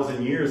the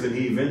 1,000 years and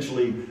he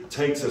eventually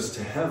takes us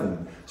to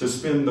heaven to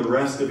spend the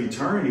rest of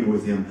eternity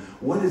with him.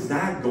 What is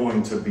that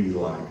going to be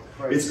like?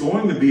 It's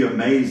going to be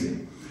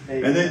amazing.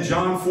 Amen. And then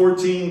John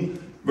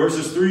 14,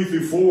 verses 3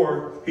 through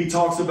 4, he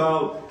talks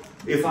about,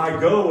 if I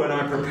go and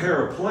I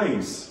prepare a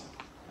place,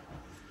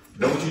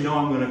 don't you know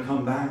I'm going to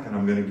come back and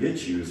I'm going to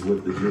get you, is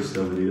what the gist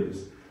of it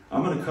is.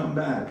 I'm going to come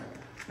back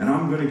and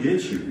I'm going to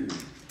get you.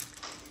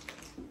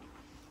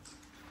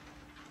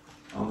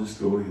 I'll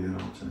just go ahead.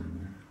 I'll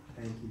turn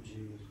there. Thank you,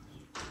 Jesus.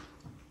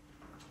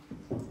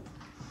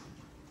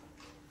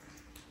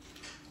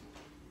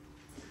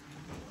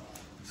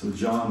 So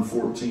John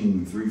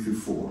 14, 3 through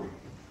 4.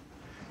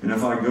 And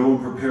if I go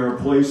and prepare a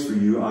place for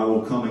you, I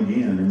will come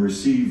again and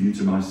receive you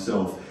to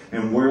myself.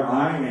 And where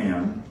I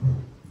am,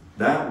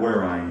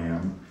 where I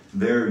am,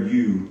 there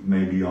you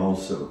may be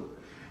also.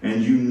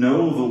 And you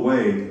know the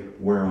way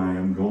where I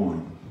am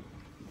going.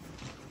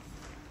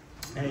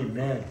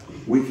 Amen.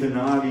 We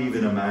cannot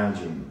even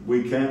imagine.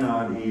 We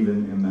cannot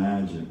even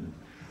imagine.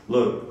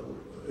 Look,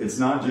 it's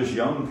not just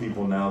young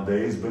people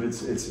nowadays, but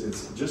it's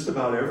just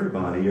about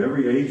everybody.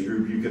 Every age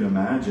group you can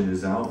imagine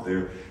is out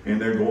there. And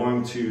they're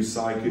going to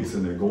psychics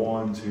and they're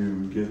going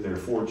to get their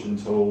fortune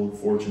told,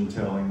 fortune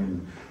telling,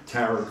 and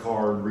tarot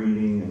card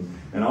reading,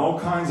 and all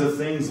kinds of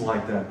things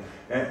like that.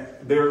 And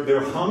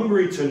they're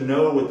hungry to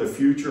know what the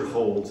future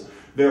holds.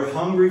 They're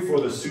hungry for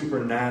the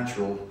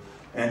supernatural.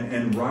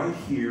 And right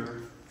here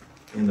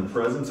in the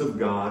presence of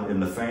God, in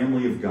the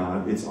family of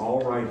God. It's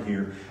all right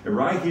here. And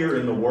right here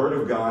in the Word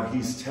of God,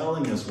 He's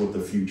telling us what the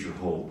future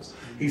holds.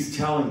 He's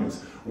telling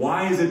us,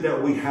 why is it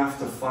that we have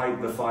to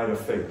fight the fight of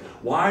faith?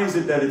 Why is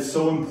it that it's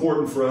so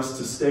important for us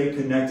to stay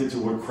connected to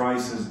what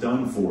Christ has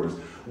done for us?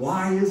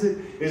 Why is it?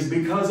 It's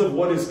because of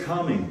what is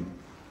coming.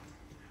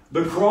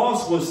 The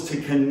cross was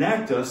to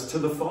connect us to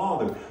the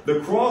Father.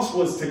 The cross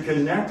was to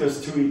connect us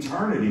to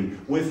eternity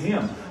with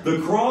Him. The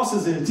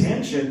cross's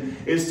intention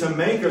is to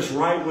make us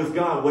right with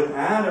God. What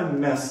Adam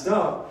messed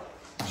up,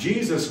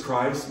 Jesus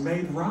Christ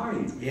made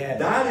right. Yes.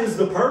 That is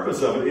the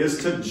purpose of it,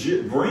 is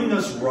to bring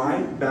us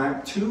right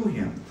back to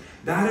Him.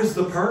 That is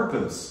the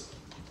purpose.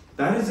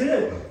 That is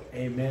it.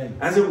 Amen.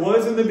 As it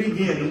was in the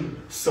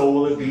beginning, so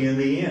will it be in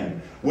the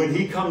end. When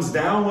He comes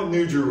down with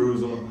New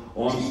Jerusalem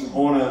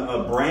on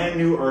a brand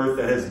new earth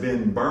that has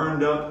been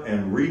burned up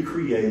and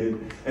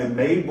recreated and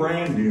made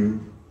brand new,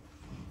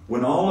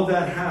 when all of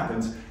that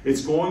happens,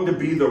 it's going to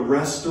be the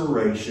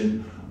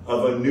restoration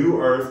of a new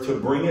earth to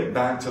bring it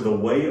back to the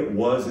way it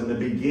was in the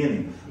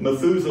beginning.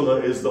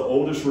 Methuselah is the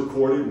oldest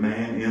recorded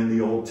man in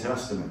the Old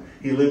Testament.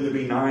 He lived to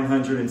be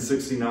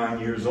 969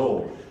 years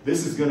old.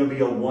 This is going to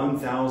be a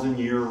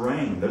 1,000-year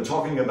reign. They're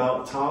talking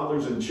about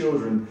toddlers and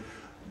children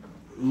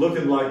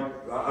looking like,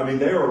 I mean,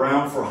 they're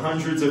around for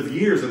hundreds of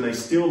years and they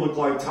still look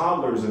like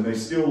toddlers and they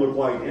still look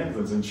like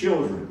infants and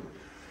children.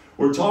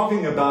 We're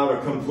talking about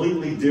a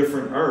completely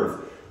different earth.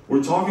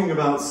 We're talking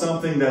about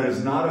something that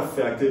is not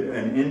affected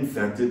and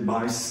infected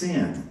by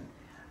sin.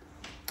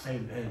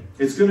 Amen.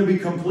 It's going to be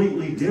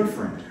completely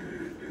different.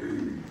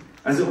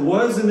 As it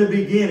was in the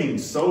beginning,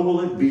 so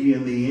will it be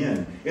in the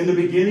end. In the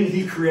beginning,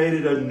 He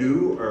created a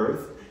new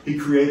earth. He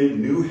created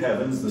new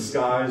heavens, the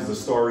skies, the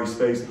starry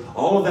space.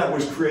 All of that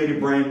was created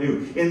brand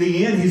new. In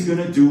the end, He's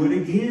going to do it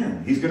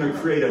again. He's going to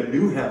create a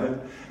new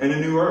heaven and a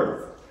new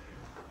earth.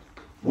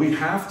 We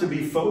have to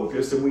be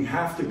focused and we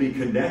have to be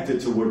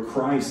connected to what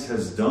Christ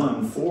has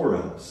done for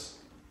us.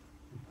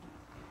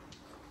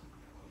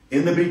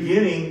 In the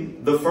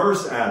beginning, the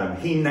first Adam,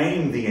 He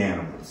named the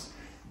animals.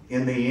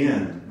 In the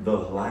end, the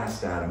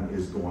last Adam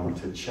is going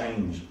to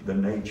change the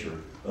nature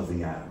of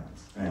the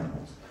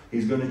animals.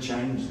 He's going to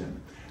change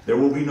them. There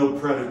will be no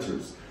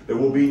predators. There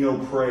will be no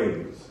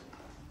prey.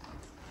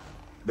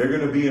 They're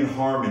going to be in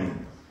harmony.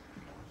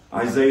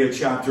 Isaiah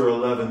chapter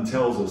 11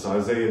 tells us,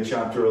 Isaiah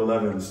chapter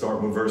 11,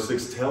 starting with verse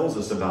 6, tells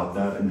us about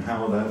that and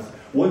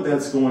what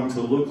that's going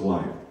to look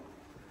like.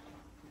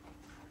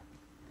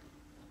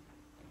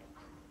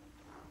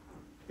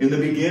 In the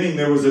beginning,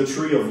 there was a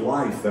tree of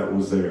life that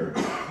was there.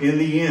 In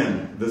the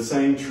end, the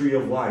same tree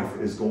of life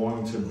is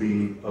going to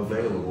be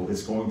available.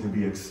 It's going to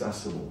be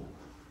accessible.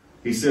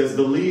 He says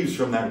the leaves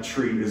from that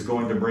tree is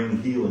going to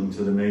bring healing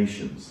to the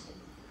nations.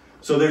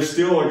 So there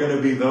still are going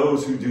to be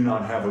those who do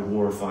not have a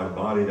glorified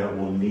body that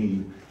will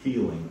need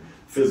healing,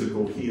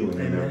 physical healing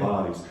in their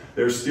bodies.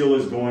 There still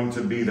is going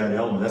to be that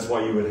element. That's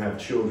why you would have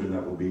children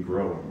that will be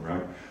growing,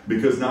 right?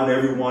 Because not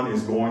everyone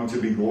is going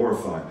to be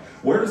glorified.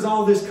 Where does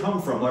all this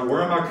come from? Like,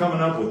 where am I coming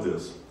up with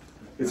this?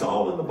 It's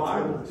all in the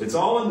Bible. It's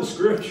all in the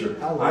Scripture.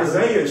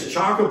 Isaiah is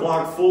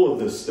chock-a-block full of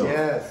this stuff.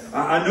 Yes.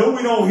 I know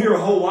we don't hear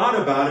a whole lot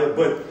about it,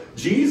 but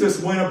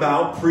Jesus went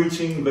about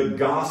preaching the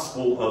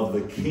gospel of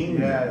the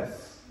kingdom. Yes.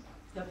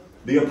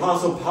 The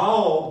Apostle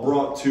Paul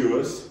brought to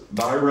us,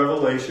 by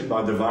revelation,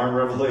 by divine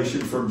revelation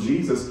from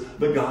Jesus,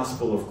 the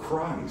gospel of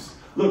Christ.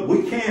 Look,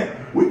 we can't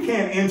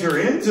enter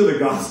into the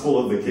gospel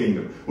of the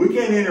kingdom. We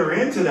can't enter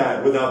into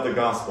that without the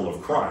gospel of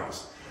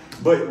Christ.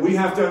 But we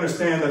have to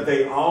understand that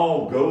they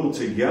all go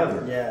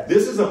together. Yes.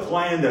 This is a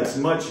plan that's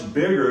much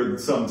bigger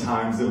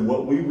sometimes than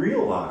what we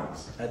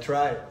realize. That's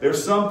right.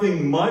 There's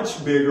something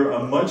much bigger,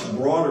 a much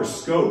broader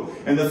scope.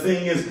 And the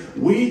thing is,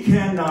 we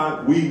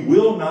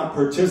will not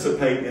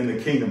participate in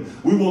the kingdom.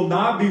 We will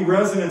not be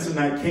residents in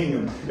that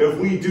kingdom if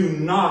we do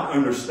not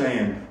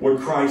understand what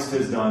Christ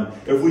has done.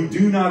 If we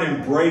do not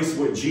embrace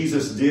what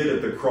Jesus did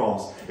at the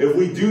cross. If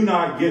we do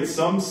not get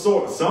some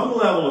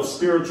level of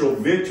spiritual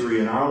victory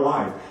in our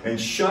life and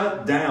shut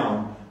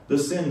down the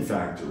sin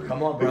factory.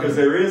 Come on, brother. Because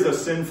there is a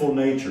sinful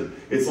nature.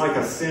 It's like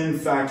a sin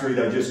factory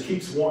that just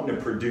keeps wanting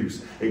to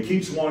produce. It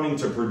keeps wanting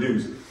to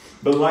produce.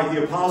 But like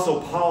the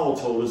Apostle Paul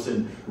told us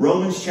in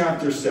Romans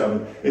chapter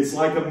 7, it's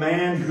like a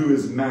man who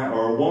is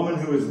or a woman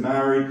who is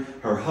married,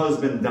 her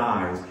husband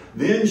dies.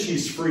 Then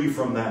she's free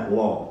from that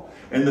law.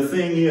 And the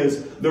thing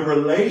is, the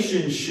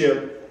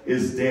relationship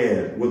is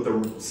dead with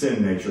the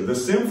sin nature. The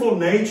sinful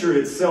nature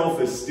itself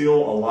is still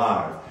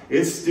alive.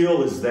 It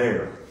still is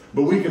there.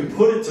 But we can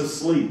put it to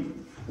sleep.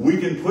 We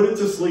can put it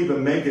to sleep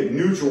and make it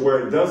neutral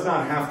where it does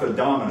not have to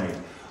dominate.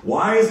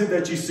 Why is it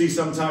that you see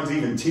sometimes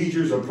even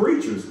teachers or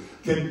preachers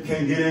can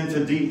get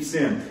into deep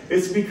sin?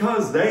 It's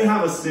because they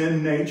have a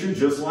sin nature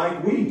just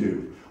like we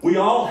do. We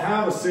all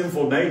have a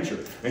sinful nature.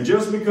 And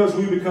just because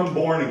we become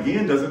born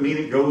again doesn't mean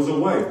it goes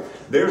away.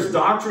 There's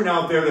doctrine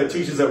out there that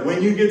teaches that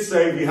when you get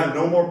saved, you have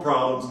no more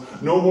problems,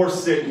 no more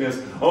sickness.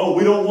 Oh,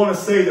 we don't want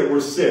to say that we're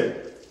sick.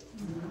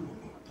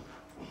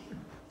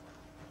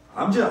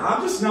 I'm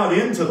just not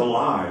into the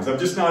lies. I'm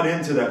just not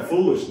into that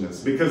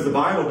foolishness, because the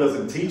Bible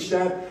doesn't teach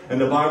that,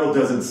 and the Bible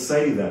doesn't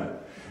say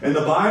that. And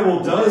the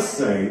Bible does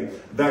say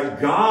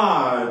that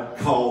God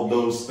called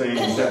those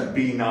things that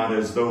be not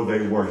as though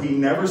they were. He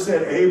never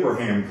said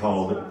Abraham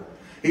called it.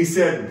 He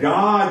said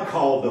God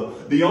called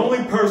them. The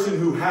only person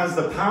who has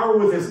the power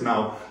with his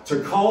mouth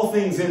to call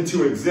things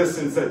into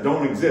existence that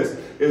don't exist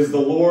is the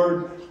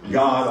Lord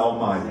God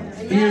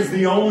Almighty. He is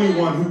the only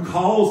one who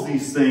calls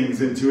these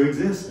things into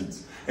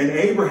existence. And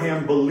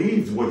Abraham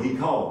believed what he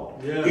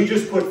called. Yeah. He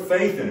just put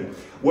faith in it.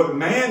 What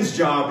man's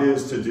job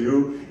is to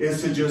do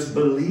is to just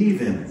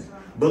believe in it.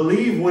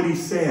 Believe what he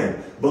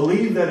said.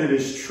 Believe that it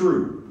is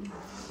true.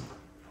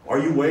 Are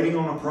you waiting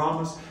on a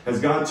promise? Has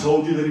God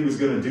told you that he was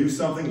going to do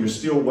something? You're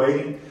still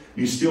waiting.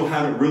 You still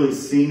haven't really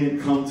seen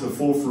it come to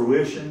full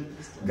fruition.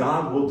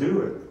 God will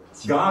do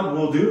it. God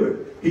will do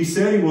it. He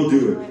said he will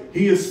do it.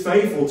 He is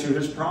faithful to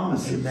his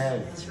promises.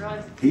 Amen. That's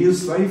right. He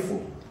is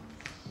faithful.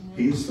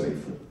 He is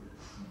faithful.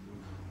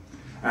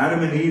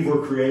 Adam and Eve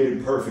were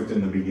created perfect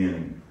in the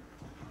beginning.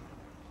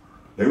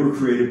 They were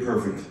created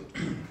perfect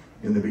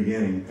in the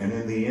beginning. And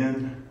in the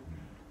end,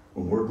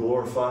 when we're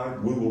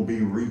glorified, we will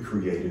be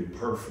recreated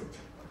perfect.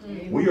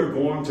 Amen. We are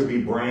going to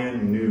be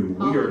brand new.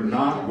 We are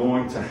not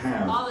going to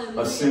have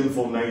a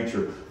sinful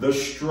nature. The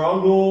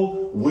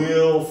struggle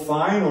will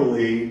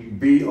finally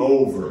be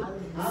over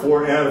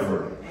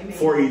forever,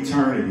 for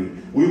eternity.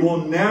 We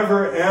will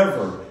never,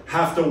 ever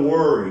have to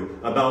worry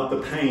about the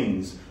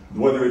pains,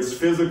 whether it's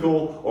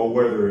physical or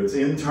whether it's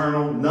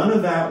internal. None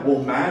of that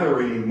will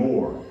matter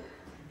anymore.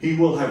 He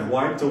will have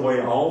wiped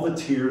away all the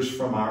tears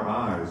from our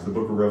eyes, the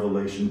book of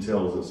Revelation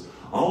tells us.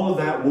 All of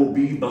that will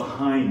be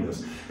behind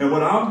us. And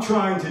what I'm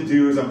trying to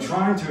do is I'm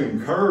trying to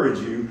encourage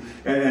you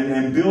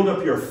and build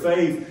up your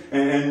faith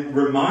and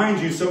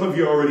remind you, some of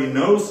you already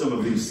know some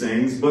of these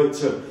things, but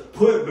to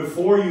put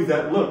before you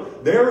that,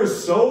 look, there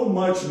is so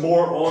much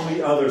more on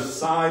the other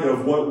side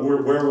of where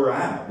we're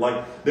at.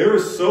 Like, there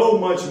is so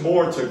much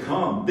more to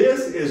come.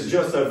 This is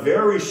just a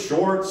very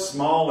short,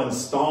 small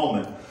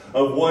installment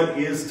of what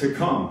is to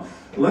come.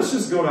 Let's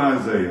just go to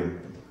Isaiah.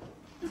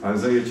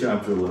 Isaiah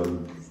chapter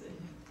 11.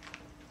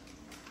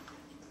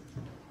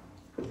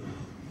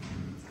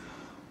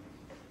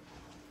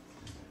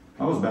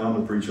 I was bound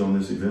to preach on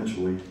this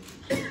eventually.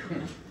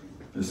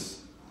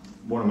 It's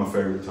one of my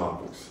favorite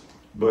topics.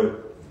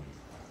 But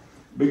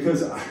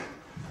because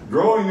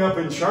growing up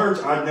in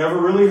church, I'd never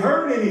really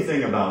heard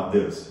anything about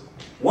this.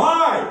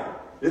 Why?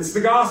 It's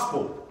the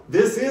gospel.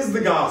 This is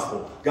the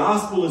gospel.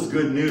 Gospel is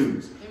good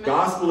news. Amen.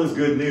 Gospel is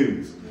good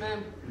news.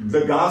 Amen.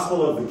 The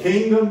gospel of the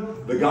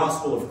kingdom, the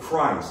gospel of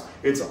Christ.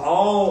 It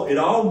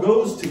all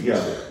goes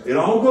together. It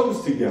all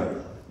goes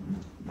together.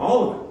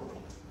 All of it.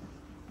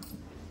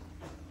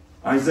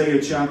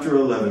 Isaiah chapter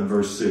 11,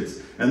 verse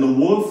 6. And the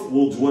wolf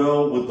will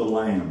dwell with the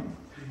lamb,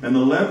 and the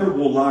leopard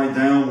will lie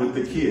down with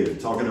the kid,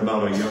 talking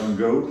about a young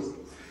goat,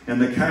 and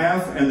the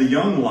calf and the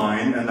young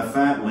lion and the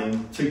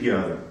fatling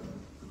together.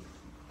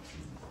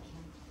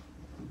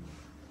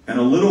 And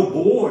a little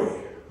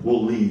boy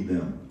will lead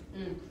them.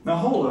 Now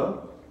hold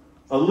up.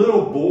 A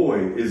little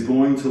boy is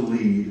going to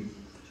lead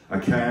a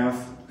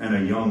calf and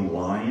a young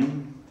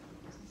lion.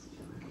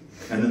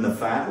 And then the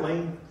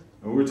fatling.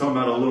 We're talking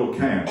about a little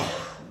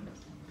calf.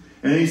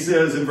 And he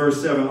says in verse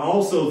 7,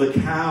 also the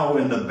cow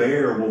and the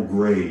bear will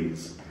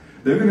graze.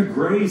 They're going to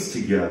graze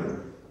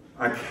together.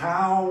 A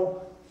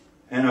cow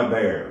and a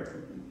bear.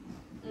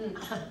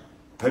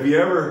 Have you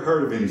ever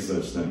heard of any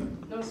such thing?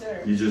 No,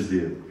 sir. You just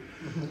did.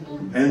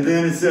 And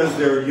then it says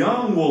their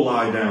young will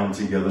lie down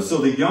together. So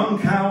the young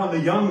cow and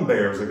the young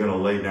bears are going to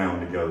lay down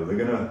together.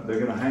 They're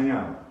going to hang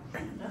out.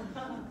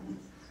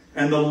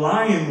 And the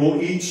lion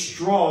will eat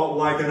straw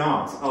like an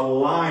ox. A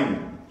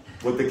lion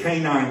with the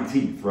canine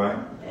teeth, right?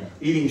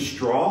 Eating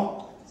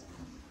straw.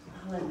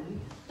 That's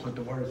what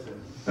the word says.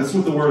 That's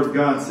what the word of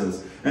God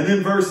says. And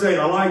then verse 8,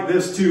 I like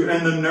this too.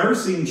 And the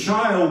nursing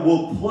child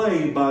will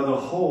play by the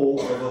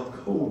hole of a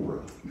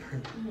cobra.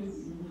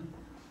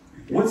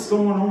 What's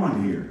going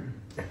on here?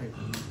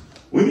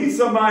 We need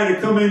somebody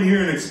to come in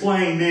here and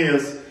explain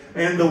this.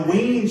 And the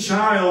weaned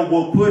child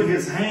will put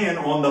his hand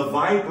on the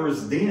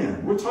viper's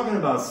den. We're talking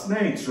about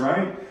snakes,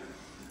 right?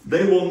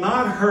 They will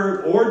not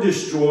hurt or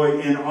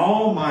destroy in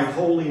all my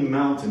holy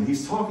mountain.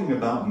 He's talking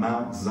about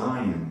Mount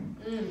Zion.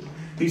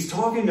 He's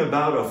talking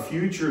about a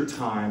future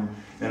time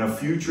and a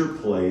future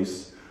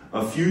place,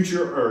 a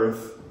future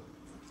earth.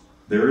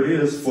 There it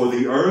is. For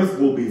the earth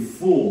will be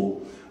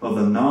full of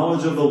the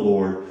knowledge of the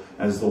Lord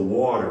as the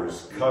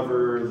waters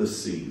cover the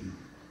sea.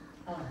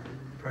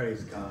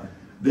 Praise God.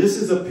 This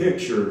is a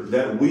picture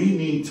that we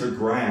need to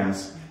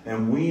grasp,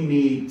 and we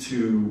need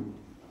to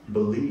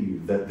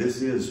believe that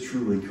this is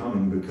truly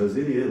coming, because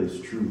it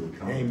is truly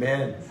coming.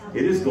 Amen.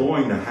 It is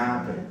going to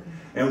happen.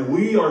 And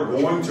we are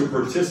going to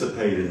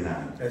participate in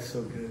that. That's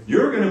so good.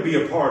 You're going to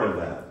be a part of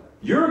that.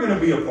 You're going to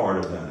be a part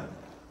of that.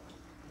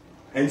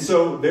 And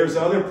so there's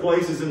other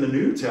places in the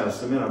New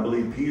Testament. I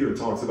believe Peter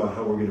talks about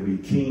how we're going to be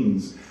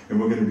kings and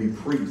we're going to be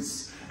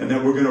priests, and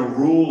that we're going to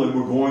rule and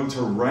we're going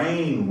to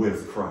reign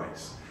with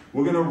Christ.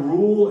 We're going to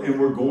rule and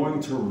we're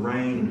going to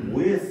reign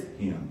with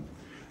him.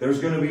 There's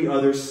going to be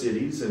other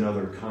cities and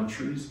other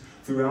countries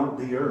throughout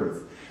the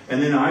earth.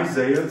 And then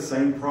Isaiah, the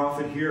same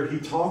prophet here, he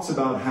talks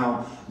about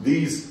how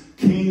these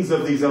kings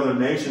of these other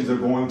nations are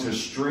going to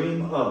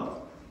stream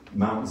up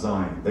Mount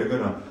Zion. They're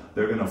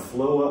going to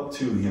flow up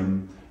to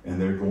him, and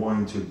they're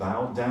going to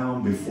bow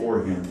down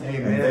before him.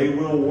 Amen. And they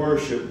will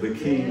worship the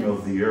King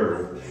of the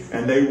earth.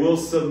 And they will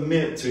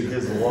submit to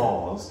his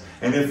laws.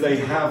 And if they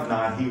have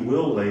not, he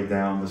will lay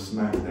down the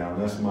smackdown.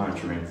 That's my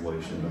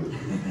translation.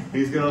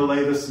 He's going to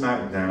lay the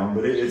smackdown,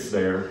 but it's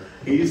there.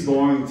 He's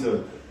going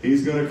to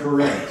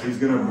correct. He's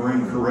going to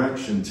bring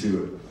correction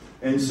to it.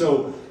 And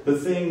so the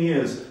thing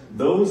is,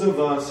 those of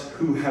us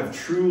who have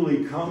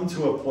truly come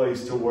to a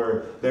place to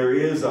where there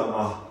is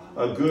a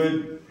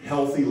good,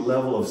 healthy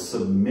level of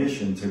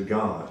submission to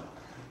God.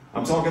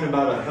 I'm talking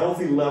about a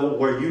healthy level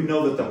where you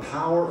know that the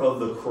power of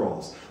the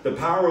cross, the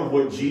power of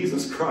what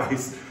Jesus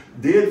Christ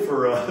did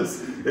for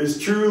us is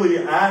truly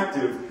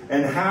active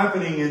and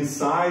happening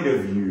inside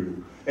of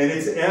you. And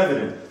it's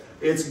evident.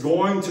 It's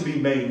going to be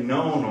made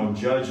known on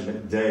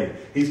Judgment Day.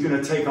 He's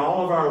going to take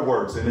all of our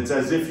works, and it's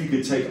as if you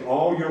could take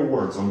all your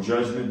works on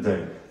Judgment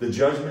Day, the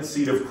judgment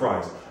seat of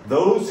Christ.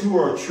 Those who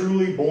are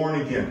truly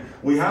born again.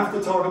 We have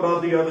to talk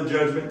about the other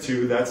judgment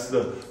too. That's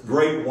the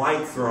great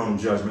white throne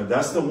judgment.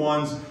 That's the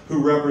ones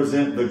who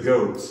represent the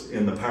goats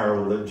in the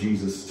parable that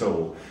Jesus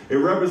told. It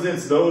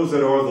represents those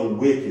that are the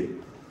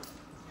wicked.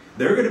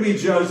 They're going to be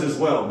judged as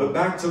well. But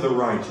back to the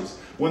righteous.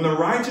 When the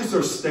righteous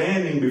are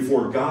standing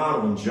before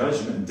God on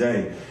Judgment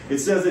Day, it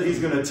says that he's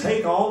going to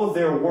take all of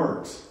their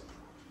works.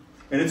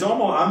 And it's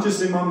almost, I'm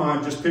just in my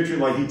mind, just picturing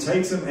like he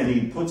takes them and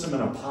he puts them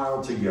in a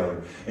pile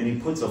together. And he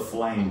puts a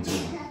flame to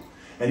them.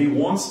 And he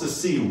wants to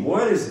see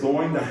what is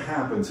going to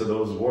happen to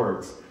those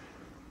works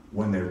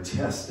when they're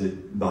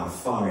tested by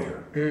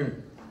fire.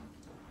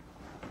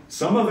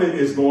 Some of it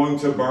is going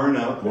to burn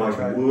up like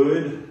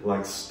wood,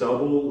 like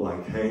stubble,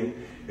 like hay.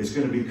 It's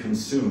going to be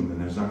consumed and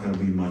there's not going to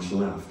be much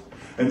left.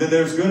 And then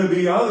there's going to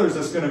be others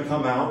that's going to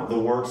come out, the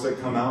works that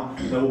come out,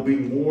 that will be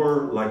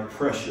more like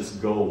precious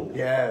gold.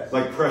 Yes.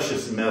 Like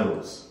precious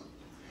metals.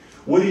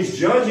 What he's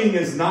judging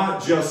is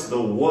not just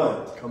the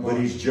what, but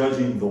he's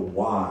judging the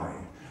why.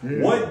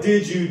 What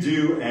did you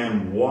do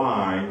and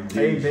why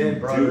did you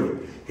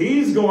do it?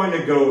 He's going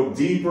to go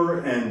deeper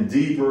and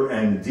deeper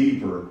and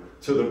deeper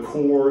to the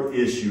core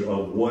issue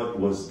of what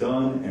was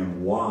done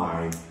and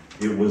why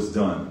it was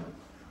done.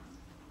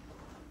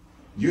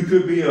 You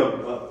could be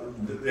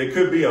it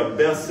could be a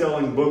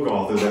best-selling book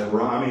author that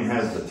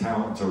has the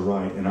talent to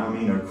write, and I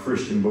mean a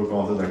Christian book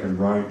author that can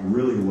write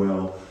really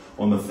well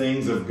on the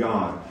things of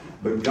God.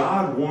 But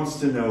God wants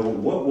to know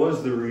what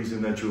was the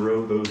reason that you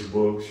wrote those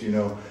books, And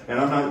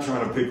I'm not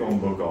trying to pick on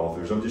book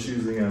authors. I'm just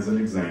using it as an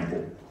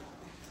example.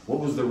 What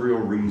was the real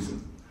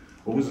reason?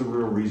 What was the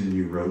real reason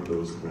you wrote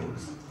those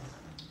books?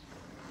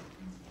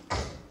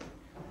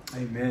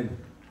 Amen.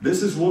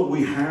 This is what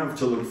we have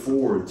to look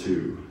forward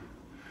to.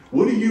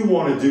 What do you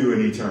want to do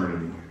in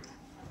eternity?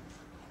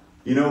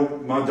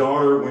 My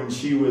daughter, when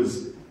she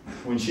was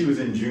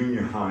in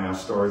junior high, I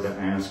started to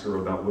ask her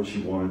about what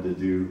she wanted to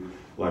do,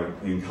 like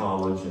in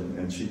college,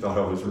 and she thought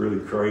I was really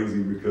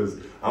crazy because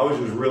I was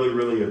just really,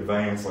 really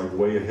advanced, like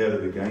way ahead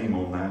of the game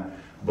on that.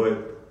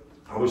 But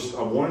I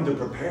wanted to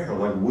prepare her,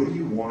 like, what do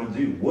you want to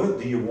do? What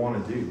do you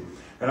want to do?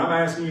 And I'm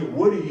asking you,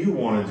 what do you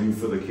want to do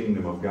for the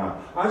kingdom of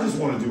God? I just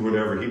want to do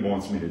whatever he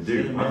wants me to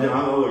do.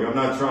 I'm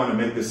not trying to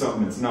make this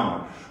something it's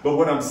not. But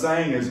what I'm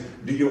saying is,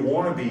 do you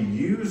want to be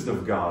used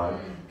of God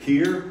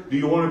here? Do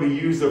you want to be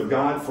used of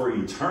God for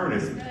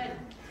eternity?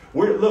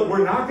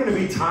 We're not going to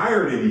be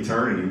tired in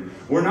eternity.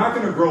 We're not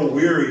going to grow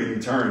weary in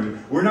eternity.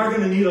 We're not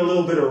going to need a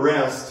little bit of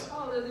rest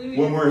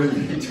when we're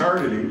in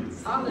eternity.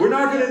 We're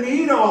not going to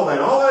need all that.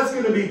 All that's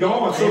going to be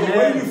gone. So the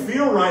way you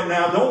feel right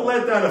now, don't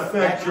let that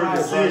affect your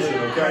decision,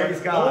 okay?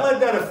 Don't let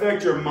that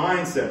affect your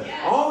mindset.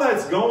 All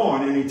that's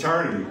gone in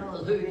eternity.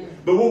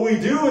 But what we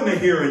do in the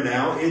here and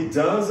now, it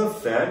does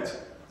affect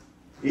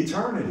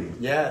eternity.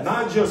 Yes.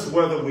 Not just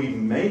whether we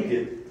make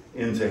it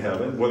into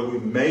heaven, whether we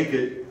make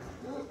it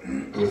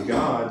with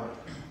God,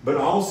 but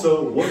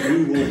also what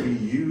we will be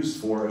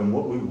used for and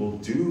what we will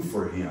do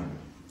for him.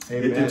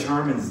 Amen. It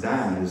determines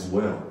that as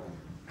well.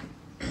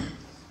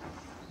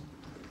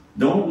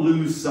 Don't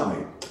lose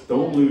sight.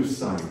 Don't lose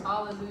sight.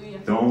 Hallelujah.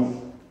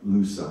 Don't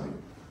lose sight.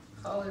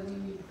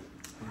 Hallelujah.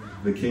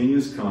 The King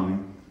is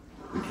coming.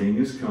 The King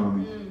is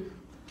coming.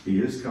 He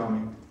is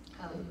coming.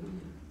 Hallelujah.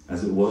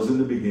 As it was in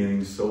the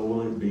beginning, so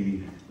will it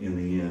be in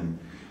the end.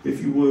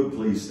 If you would,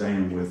 please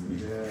stand with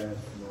me. Yes.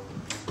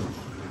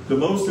 The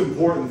most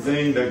important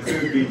thing that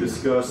could be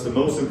discussed, the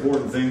most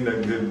important thing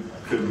that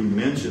could be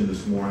mentioned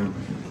this morning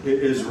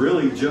is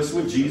really just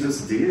what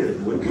Jesus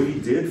did, what he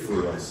did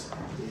for us.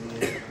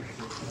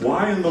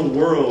 Why in the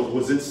world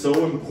was it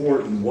so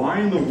important?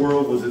 Why in the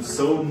world was it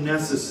so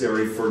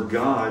necessary for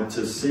God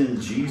to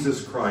send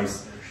Jesus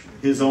Christ,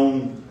 his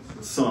own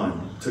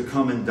Son to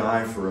come and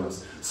die for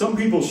us. Some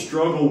people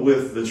struggle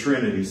with the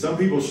Trinity. Some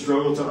people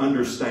struggle to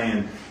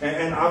understand.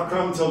 And I've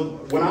come to,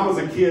 when I was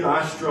a kid,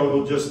 I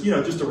struggled just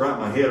to wrap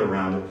my head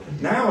around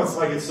it. Now it's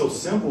like it's so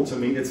simple to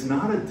me. It's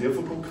not a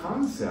difficult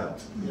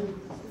concept.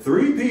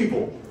 3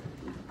 people,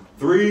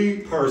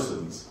 3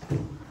 persons,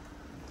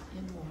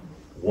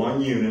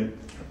 1 unit,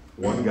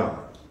 1 God.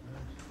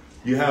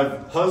 You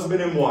have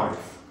husband and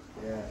wife,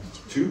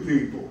 2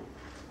 people,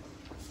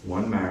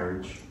 1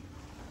 marriage,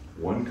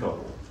 1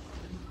 couple.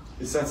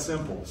 It's that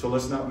simple. So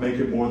let's not make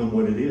it more than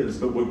what it is.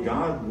 But what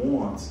God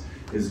wants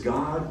is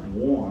God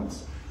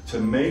wants to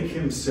make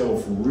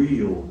himself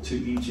real to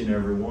each and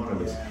every one of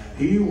us.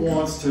 He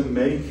wants to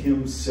make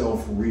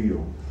himself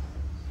real.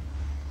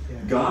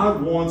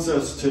 God wants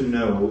us to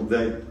know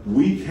that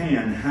we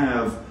can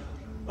have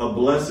a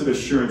blessed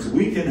assurance.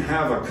 We can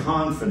have a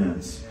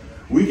confidence.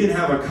 We can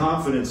have a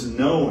confidence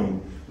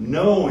knowing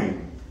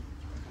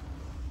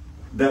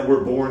that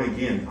we're born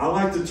again. I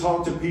like to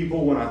talk to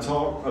people when I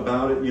talk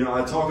about it.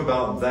 I talk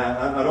about that.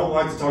 I don't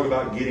like to talk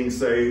about getting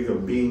saved or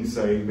being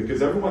saved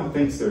because everyone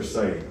thinks they're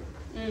saved.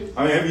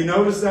 I mean, have you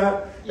noticed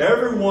that?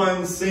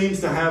 Everyone seems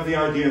to have the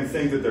idea and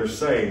think that they're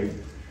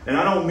saved. And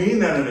I don't mean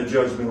that in a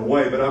judgmental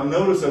way, but I've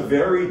noticed a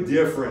very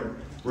different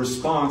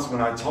response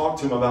when I talk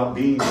to him about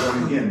being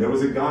born again. There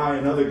was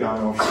another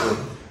guy offshore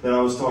that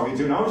I was talking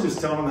to, and I was just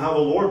telling him how the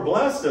Lord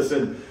blessed us.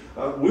 And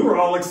we were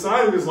all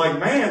excited. It was like,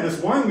 man,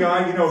 this one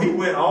guy, he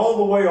went all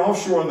the way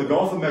offshore in the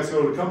Gulf of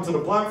Mexico to come to the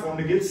platform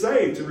to get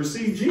saved, to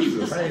receive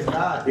Jesus. Praise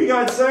God. He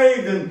got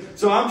saved, and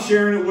so I'm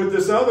sharing it with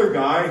this other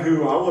guy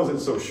who I wasn't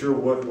so sure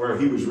where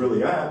he was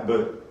really at,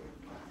 but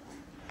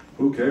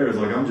who cares?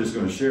 Like, I'm just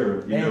going to share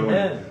it.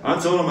 Amen. I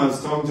told him, I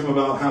was talking to him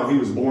about how he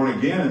was born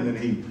again, and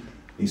then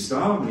he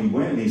stopped and he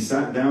went and he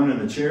sat down in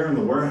a chair in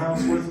the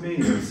warehouse with me,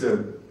 and he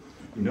said,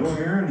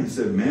 Aaron, he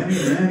said, many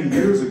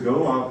years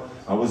ago,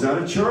 I was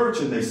at a church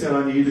and they said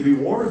I needed to be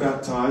water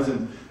baptized.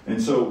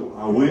 And so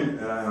I went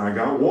and I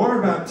got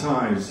water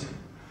baptized.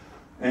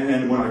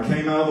 And when I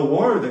came out of the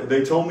water,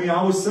 they told me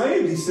I was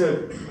saved. He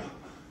said,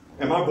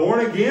 am I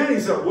born again? He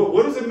said,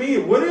 what does it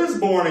mean? What is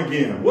born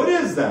again? What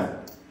is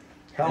that?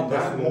 And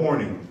that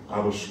morning, I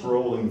was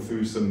scrolling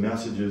through some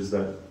messages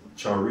that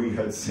Chari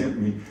had sent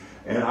me.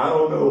 And I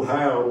don't know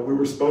how. We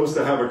were supposed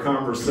to have a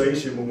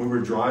conversation when we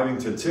were driving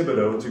to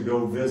Thibodeau to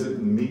go visit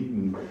and meet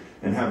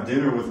and have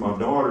dinner with my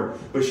daughter.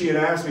 But she had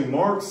asked me,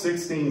 Mark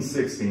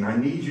 16:16, I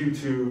need you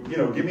to,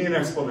 give me an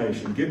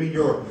explanation. Give me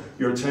your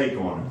take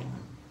on it.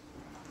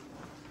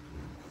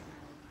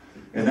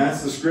 And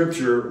that's the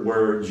scripture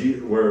where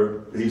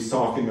he's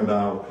talking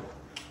about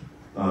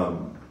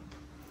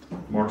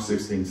Mark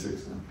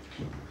 16:16.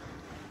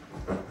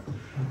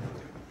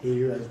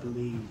 He who has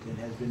believed and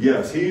has been...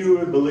 Yes, he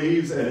who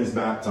believes and is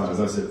baptized.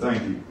 I said,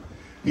 thank you.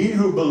 He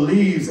who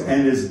believes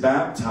and is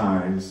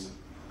baptized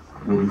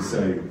will be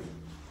saved.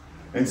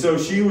 And so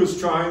she was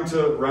trying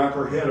to wrap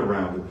her head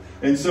around it.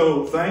 And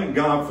so thank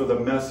God for the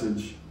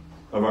message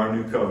of our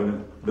new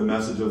covenant, the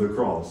message of the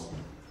cross.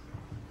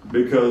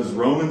 Because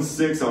Romans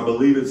 6, I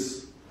believe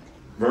it's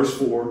verse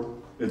 4,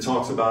 it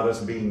talks about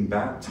us being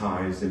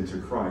baptized into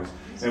Christ.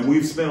 And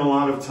we've spent a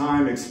lot of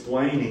time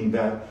explaining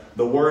that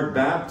the word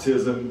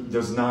baptism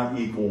does not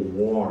equal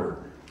water.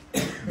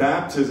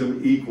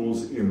 Baptism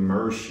equals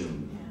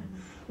immersion.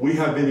 We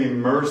have been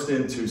immersed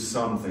into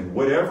something.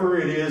 Whatever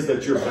it is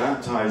that you're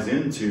baptized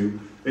into,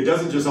 it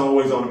doesn't just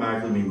always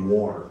automatically mean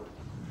water.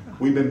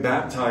 We've been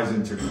baptized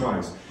into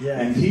Christ. Yeah.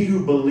 And he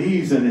who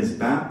believes and is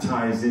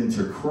baptized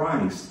into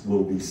Christ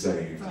will be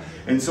saved. Right.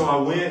 And so I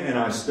went and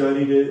I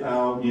studied it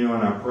out, and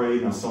I prayed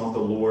and I sought the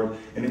Lord.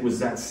 And it was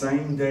that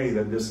same day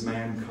that this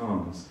man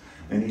comes.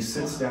 And he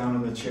sits down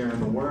in the chair in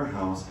the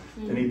warehouse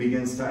and he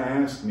begins to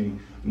ask me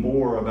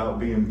more about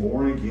being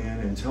born again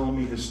and telling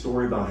me his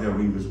story about how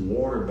he was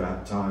water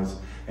baptized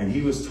and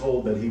he was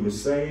told that he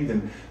was saved.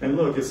 And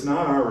look, it's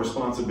not our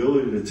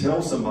responsibility to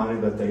tell somebody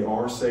that they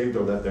are saved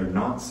or that they're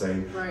not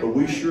saved. Right, but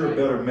we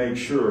better make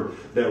sure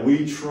that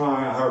we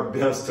try our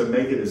best to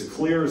make it as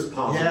clear as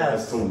possible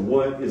as to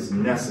what is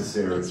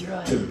necessary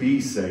to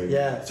be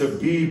saved, to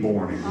be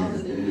born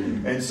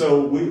again. And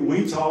so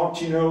we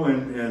talked,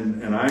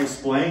 and I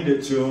explained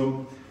it to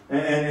him.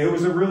 And it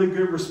was a really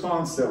good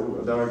response that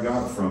I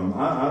got from him.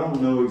 I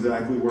don't know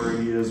exactly where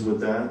he is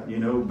with that,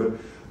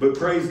 but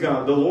praise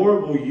God. The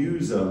Lord will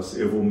use us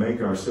if we'll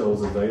make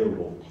ourselves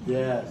available.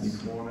 Yes. You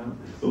come on out.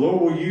 The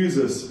Lord will use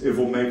us if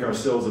we'll make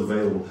ourselves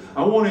available.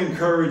 I want to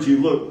encourage you,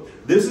 look,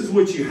 this is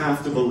what you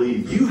have to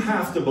believe. You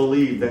have to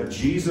believe that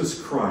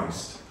Jesus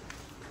Christ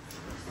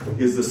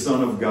is the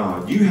Son of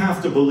God. You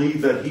have to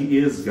believe that He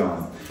is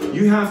God.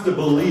 You have to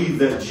believe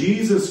that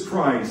Jesus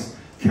Christ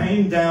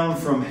came down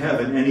from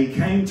heaven and He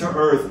came to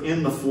earth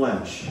in the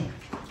flesh.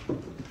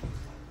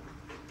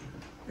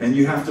 And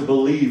you have to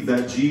believe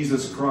that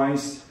Jesus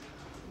Christ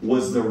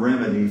was the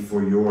remedy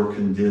for your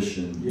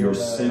condition, your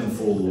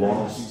sinful,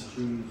 lost,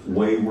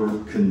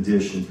 wayward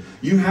condition.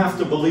 You have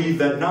to believe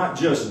that not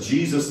just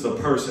Jesus the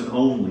person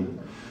only,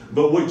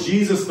 but what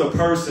Jesus the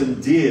person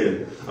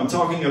did. I'm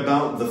talking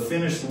about the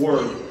finished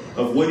work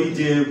of what He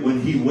did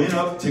when He went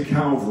up to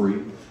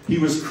Calvary. He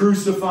was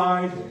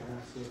crucified.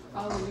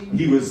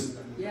 He was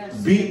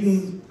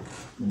beaten,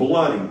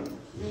 bloody.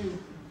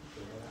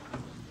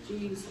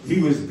 He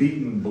was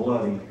beaten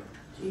bloody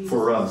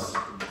for us.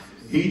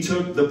 He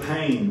took the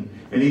pain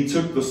and He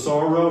took the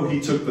sorrow. He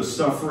took the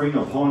suffering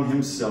upon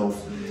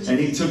Himself. And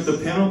He took the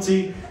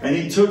penalty and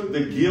He took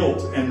the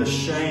guilt and the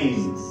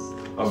shame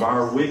of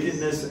our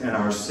wickedness and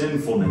our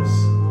sinfulness.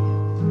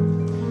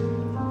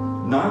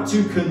 Not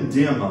to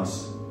condemn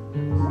us,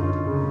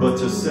 but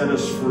to set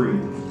us free.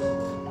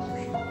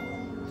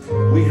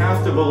 We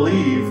have to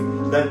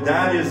believe that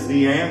that is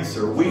the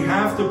answer. We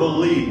have to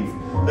believe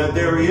that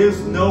there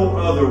is no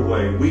other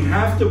way. We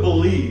have to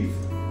believe,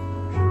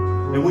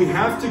 and we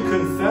have to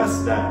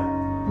confess that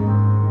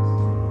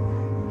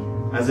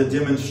as a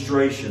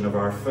demonstration of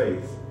our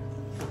faith.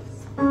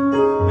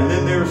 And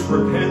then there's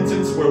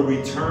repentance, where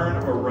we turn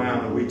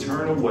around and we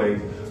turn away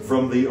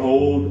from the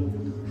old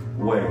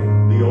way,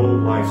 the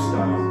old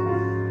lifestyle.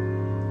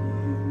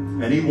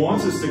 And He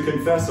wants us to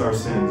confess our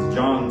sins.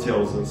 John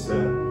tells us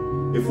that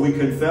if we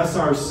confess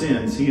our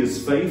sins, He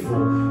is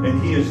faithful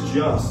and He is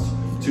just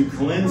to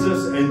cleanse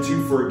us and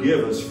to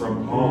forgive us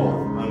from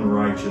all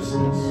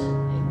unrighteousness.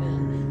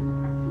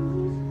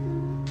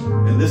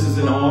 And this is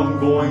an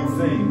ongoing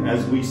thing.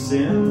 As we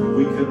sin,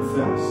 we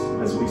confess.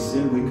 As we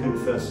sin, we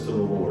confess to the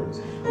Lord.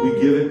 We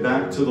give it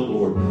back to the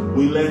Lord.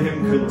 We let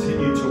Him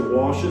continue to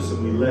wash us,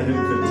 and we let Him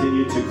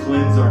continue to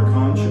cleanse our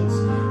conscience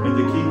and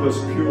to keep us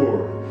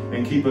pure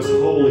and keep us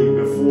holy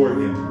before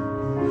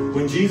Him.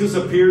 When Jesus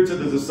appeared to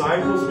the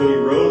disciples, when He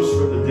rose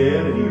from the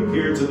dead and He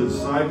appeared to the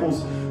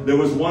disciples, there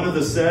was one of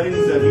the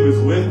settings that He was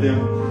with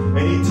them,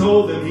 and He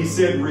told them, He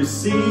said,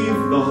 receive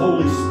the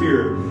Holy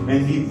Spirit,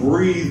 and He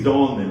breathed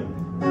on them.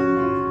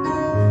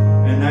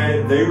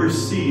 And they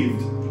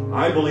received,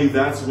 I believe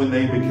that's when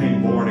they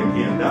became born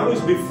again. That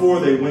was before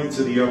they went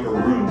to the upper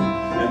room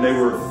and they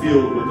were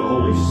filled with the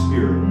Holy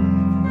Spirit.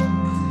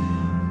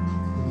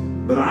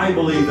 But I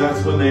believe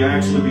that's when they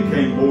actually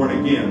became born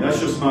again. That's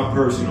just my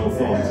personal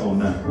thoughts on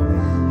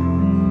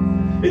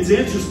that. It's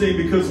interesting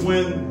because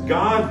when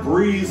God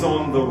breathes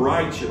on the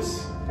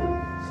righteous,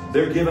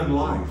 they're given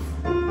life.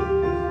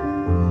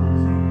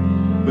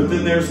 But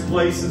then there's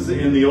places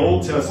in the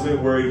Old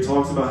Testament where He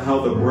talks about how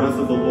the breath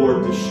of the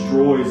Lord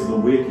destroys the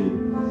wicked.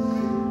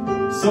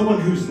 Someone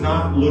who's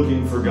not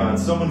looking for God,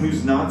 someone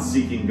who's not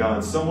seeking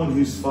God, someone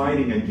who's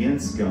fighting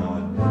against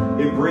God,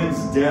 it brings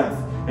death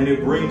and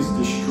it brings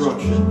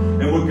destruction.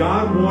 And what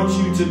God wants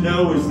you to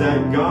know is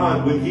that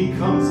God, when He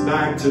comes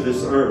back to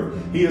this earth,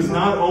 He is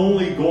not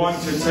only going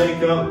to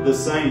take up the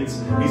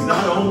saints, He's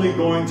not only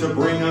going to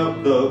bring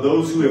up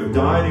those who have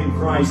died in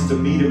Christ to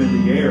meet Him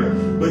in the air,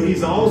 but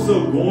He's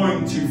also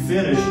going to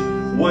finish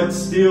what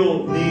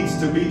still needs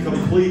to be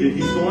completed.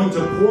 He's going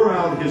to pour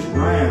out His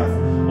wrath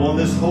on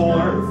this whole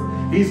earth.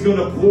 He's going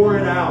to pour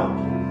it out.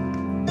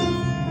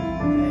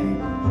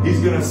 He's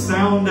going to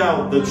sound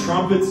out the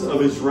trumpets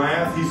of His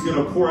wrath. He's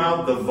going to pour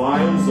out the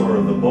vials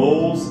or the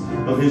bowls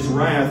of His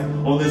wrath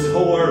on this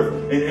whole earth.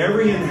 And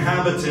every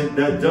inhabitant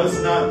that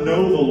does not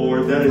know the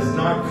Lord, that is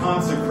not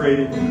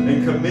consecrated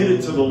and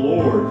committed to the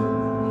Lord,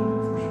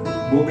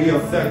 will be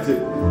affected.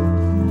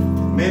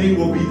 Many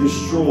will be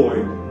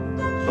destroyed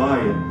by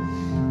it.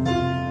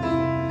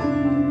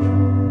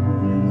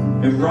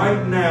 And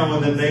right now,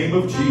 in the name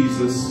of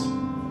Jesus,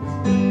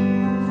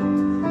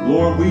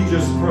 Lord, we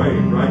just pray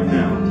right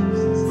now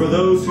for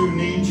those who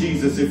need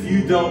Jesus. If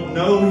you don't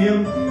know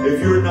Him, if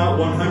you're not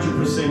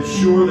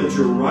 100% sure that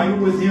you're right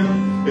with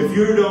Him, if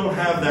you don't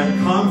have that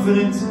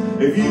confidence,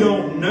 if you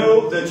don't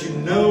know that you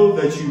know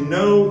that you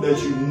know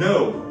that you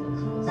know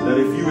that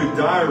if you would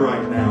die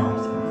right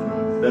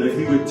now, that if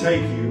He would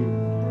take you,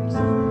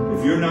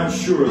 if you're not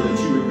sure that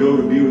you would go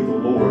to be with the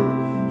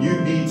Lord, you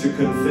need to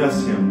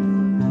confess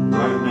Him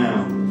right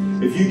now.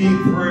 If you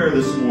need prayer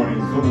this morning,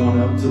 come on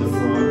up to the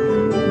front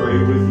and we'll pray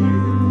with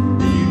you.